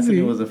see. I Anthony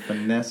see. was a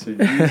finesser.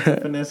 Did you used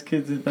to finesse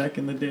kids back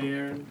in the day,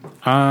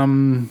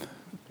 Aaron?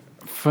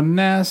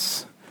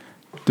 Finesse,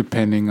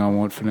 depending on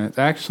what finesse.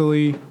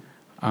 Actually,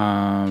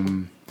 I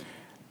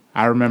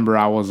remember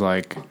I was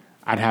like,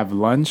 I'd have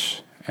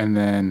lunch, and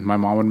then my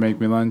mom would make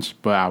me lunch,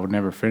 but I would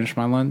never finish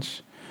my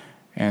lunch.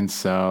 And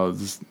so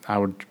I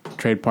would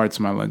trade parts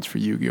of my lunch for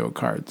Yu-Gi-Oh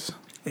cards.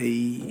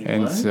 Hey,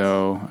 And What?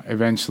 so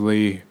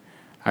eventually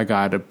I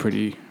got a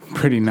pretty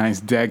nice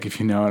deck, if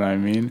you know what I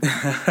mean.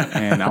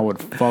 And I would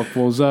fuck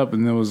fools up,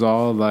 and it was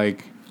all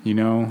like,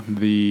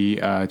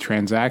 the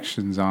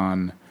transactions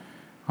on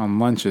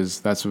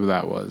lunches. That's what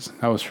that was.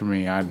 That was for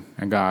me. I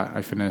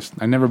finished.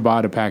 I never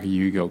bought a pack of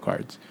Yu-Gi-Oh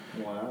cards.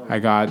 Wow. I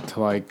got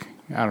to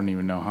I don't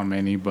even know how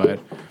many,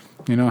 but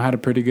I had a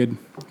pretty good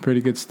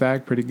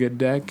stack, pretty good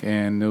deck,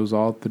 and it was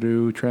all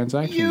through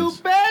transactions. You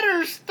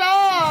better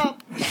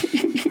stop.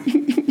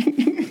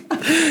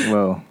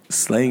 Well,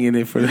 slanging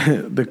it for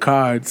the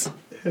cards,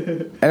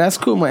 and that's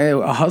cool, man. Hey,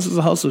 a hustle's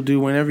a hustle,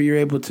 dude. Whenever you're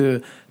able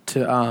to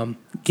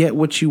get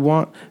what you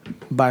want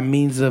by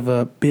means of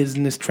a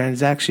business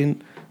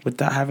transaction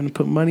without having to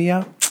put money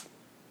out,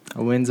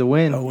 a win's a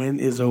win. a win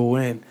is a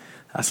win.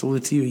 I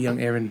salute to you, young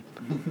Aaron.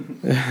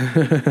 All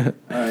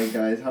right,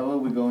 guys. How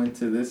about we go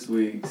into this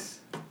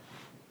week's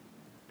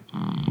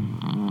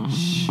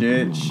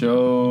shit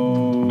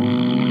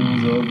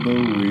shows of the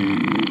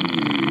week?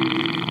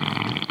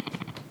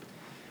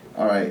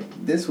 All right,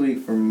 this week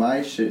for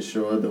my shit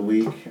show of the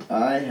week,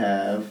 I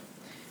have,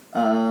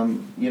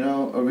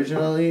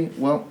 originally,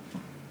 well,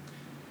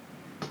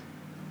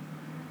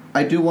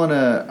 I do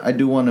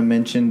wanna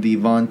mention the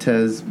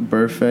Vontaze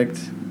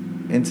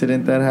Burfict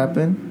incident that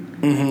happened.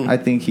 Mm-hmm. I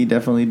think he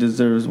definitely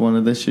deserves one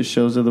of the shit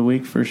shows of the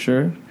week for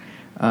sure.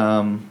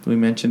 We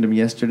mentioned him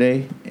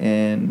yesterday,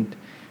 and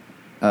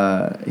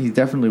he's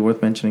definitely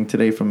worth mentioning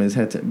today from his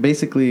head to...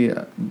 Basically,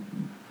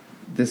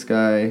 this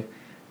guy,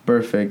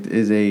 Burfict,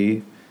 is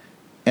a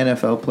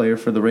NFL player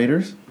for the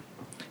Raiders,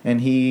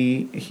 and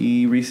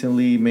he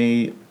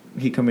recently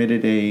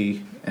committed a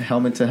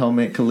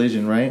helmet-to-helmet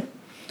collision, right?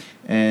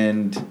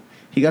 And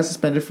he got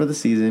suspended for the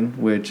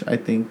season, which I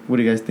think... What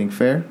do you guys think?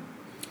 Fair?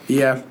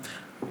 Yeah.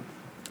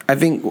 I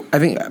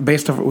think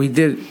based off we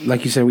did,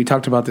 like you said, we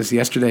talked about this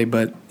yesterday,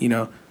 but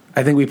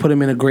I think we put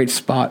him in a great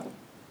spot,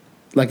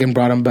 and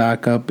brought him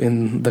back up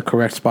in the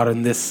correct spot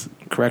in this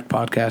correct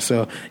podcast.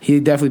 So he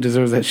definitely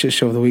deserves that shit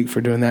show of the week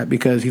for doing that,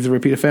 because he's a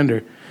repeat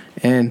offender,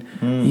 and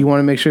you want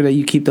to make sure that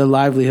you keep the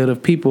livelihood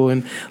of people.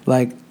 And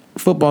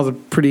football's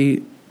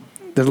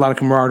there's a lot of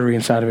camaraderie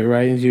inside of it,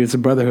 right? It's a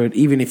brotherhood,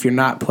 even if you're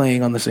not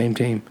playing on the same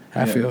team,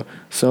 I feel.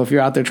 So if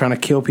you're out there trying to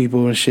kill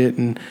people and shit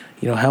and,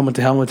 helmet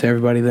to helmet to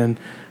everybody, then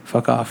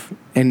fuck off.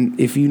 And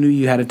if you knew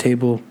you had a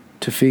table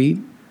to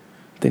feed,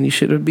 then you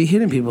shouldn't be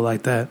hitting people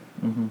like that.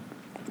 Mm-hmm.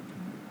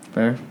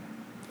 Fair.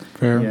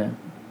 Yeah.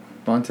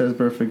 Vontez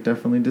Burfict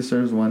definitely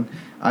deserves one.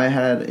 I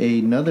had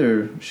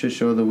another shit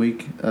show of the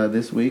week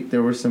this week.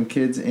 There were some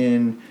kids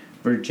in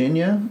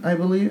Virginia, I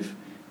believe,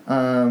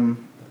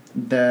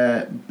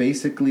 that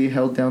basically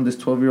held down this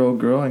 12-year-old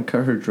girl and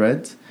cut her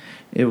dreads.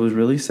 It was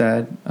really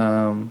sad.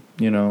 I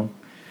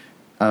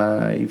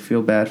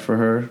feel bad for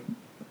her.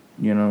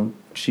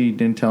 She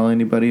didn't tell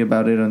anybody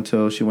about it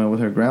until she went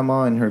with her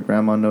grandma, and her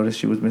grandma noticed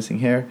she was missing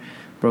hair,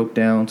 broke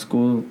down.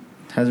 School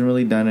hasn't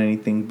really done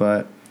anything,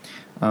 but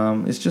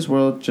it's just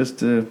world just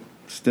to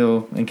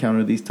still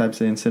encounter these types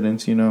of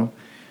incidents,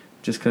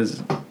 just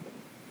because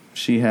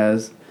she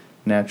has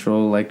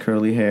natural,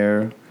 curly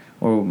hair,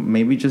 or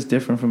maybe just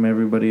different from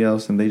everybody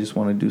else, and they just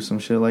want to do some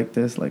shit like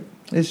this.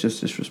 It's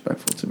just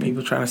disrespectful to me.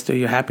 People trying to steal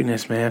your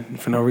happiness, man,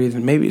 for no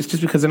reason. Maybe it's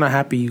just because they're not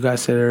happy. You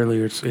guys said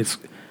earlier, it's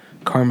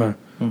karma.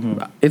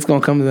 Mm-hmm. It's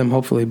going to come to them,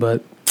 hopefully,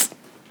 but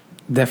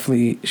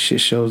definitely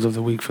shit shows of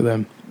the week for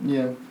them.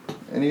 Yeah.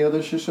 Any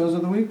other shit shows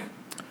of the week?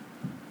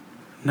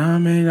 Nah,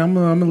 man, I'm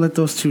gonna let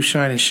those two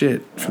shine and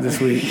shit for this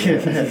week.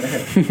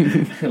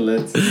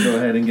 Let's go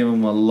ahead and give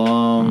them a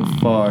long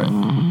fart.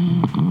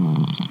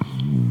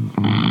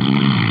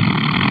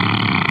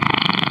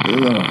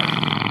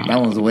 Ugh,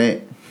 that one's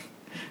wet.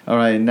 All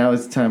right, now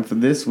it's time for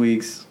this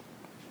week's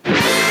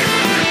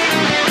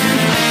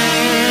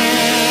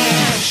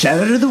Shout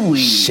Out of the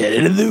Week. Shout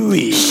Out of the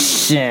Week.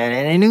 Shout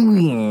Out of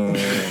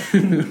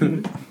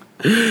the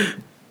Week.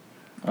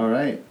 All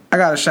right. I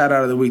got a shout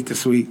out of the week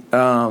this week.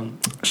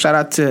 Shout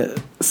out to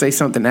Say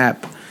Something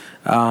app.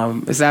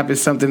 This app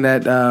is something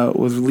that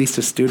was released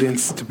to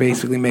students to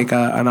basically make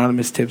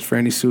anonymous tips for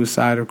any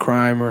suicide or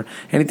crime or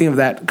anything of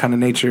that kind of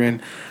nature.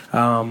 And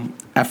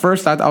at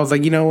first, I was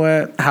like, you know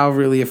what? How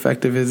really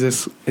effective is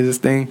this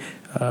thing?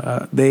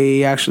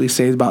 They actually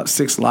saved about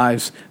 6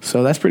 lives,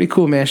 so that's pretty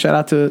cool, man. Shout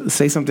out to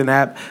Say Something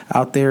app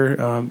out there.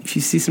 If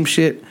you see some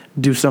shit,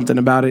 do something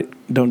about it.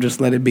 Don't just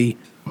let it be.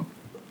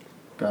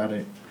 Got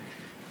it.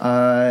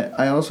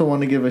 I also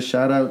want to give a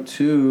shout out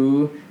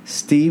to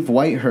Steve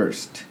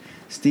Whitehurst.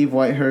 Steve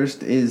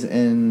Whitehurst is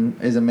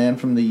a man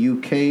from the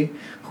UK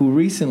who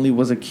recently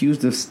was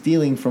accused of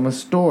stealing from a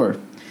store.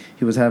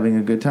 He was having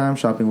a good time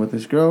shopping with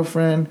his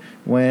girlfriend.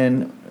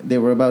 When they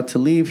were about to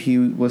leave, he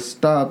was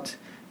stopped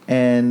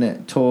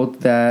and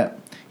told that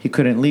he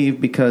couldn't leave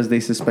because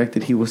they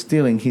suspected he was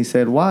stealing. He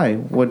said, "Why?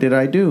 What did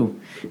I do?"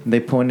 And they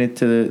pointed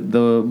to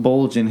the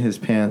bulge in his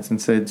pants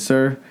and said,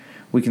 "Sir,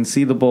 we can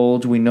see the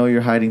bulge. We know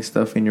you're hiding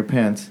stuff in your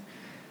pants."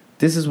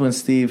 This is when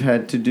Steve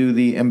had to do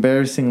the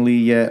embarrassingly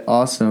yet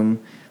awesome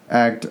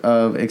act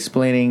of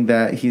explaining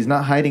that he's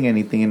not hiding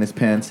anything in his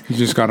pants. He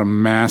just got a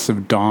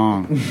massive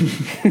dong.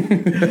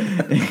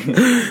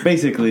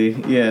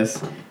 Basically,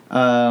 yes.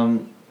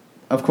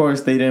 Of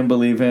course, they didn't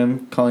believe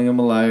him, calling him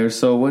a liar.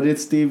 So what did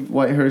Steve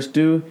Whitehurst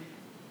do?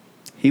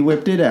 He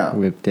whipped it out.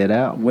 Whipped it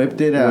out.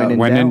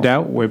 When in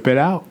doubt, whip it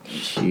out.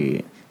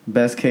 Shit.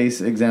 Best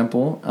case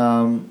example.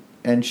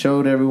 And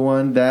showed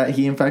everyone that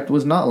he, in fact,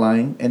 was not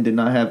lying and did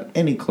not have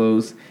any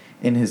clothes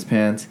in his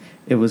pants.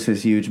 It was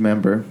his huge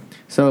member.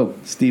 So,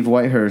 Steve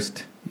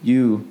Whitehurst,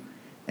 you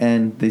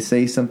and the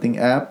Say Something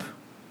app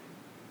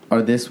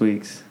are this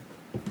week's.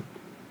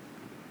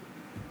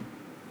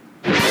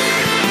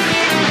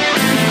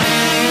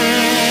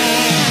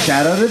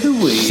 Shout Out of the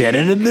Week. Shout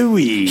Out of the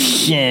Week.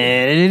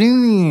 Shout Out of the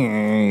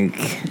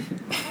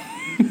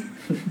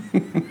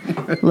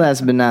Week.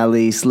 Last but not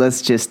least,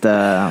 let's just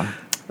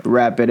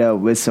wrap it up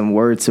with some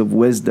words of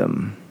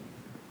wisdom.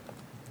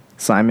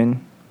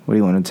 Simon, what do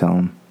you want to tell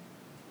him?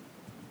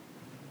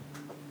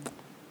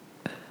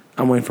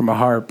 I'm waiting for my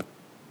harp.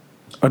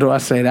 Or do I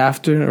say it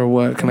after, or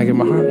what? Can I get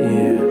my harp?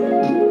 Yeah.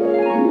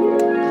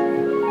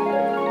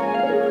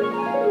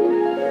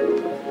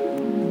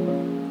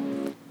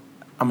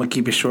 I'm gonna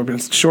keep it short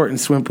and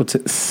simple.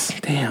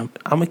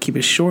 I'm gonna keep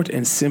it short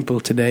and simple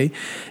today,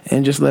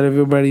 and just let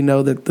everybody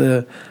know that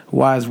the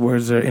wise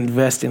words are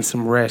invest in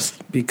some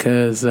rest,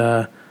 because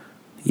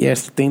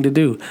it's the thing to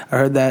do. I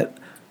heard that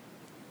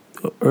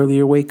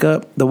earlier. Wake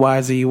up. The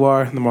wiser you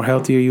are, the more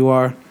healthier you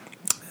are,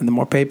 and the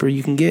more paper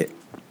you can get.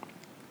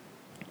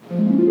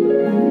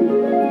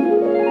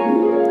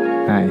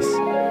 Nice.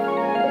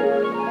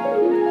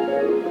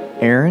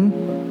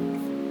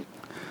 Aaron?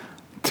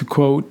 To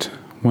quote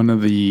one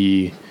of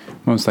the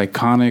most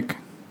iconic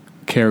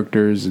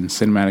characters in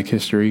cinematic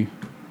history,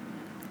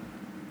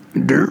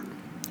 "Do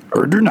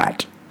or do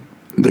not,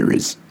 there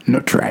is no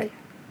try."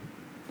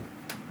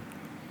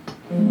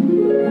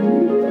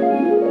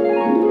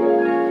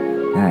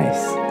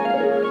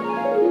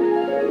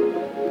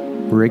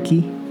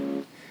 Ricky.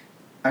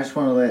 I just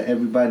want to let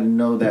everybody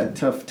know that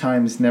tough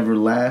times never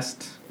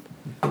last,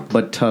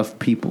 but tough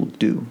people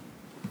do.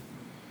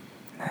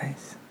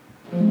 Nice.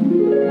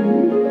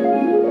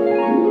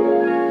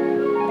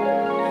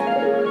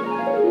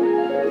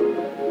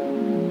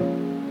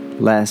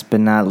 Last but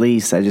not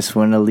least, I just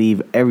want to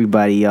leave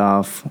everybody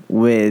off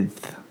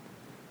with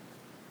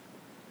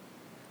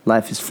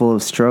life is full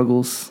of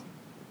struggles.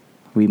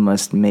 We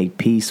must make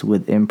peace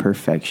with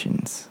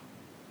imperfections.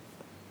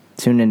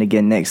 Tune in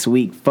again next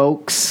week,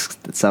 folks.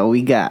 That's all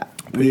we got.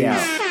 We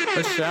out.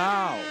 For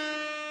sure.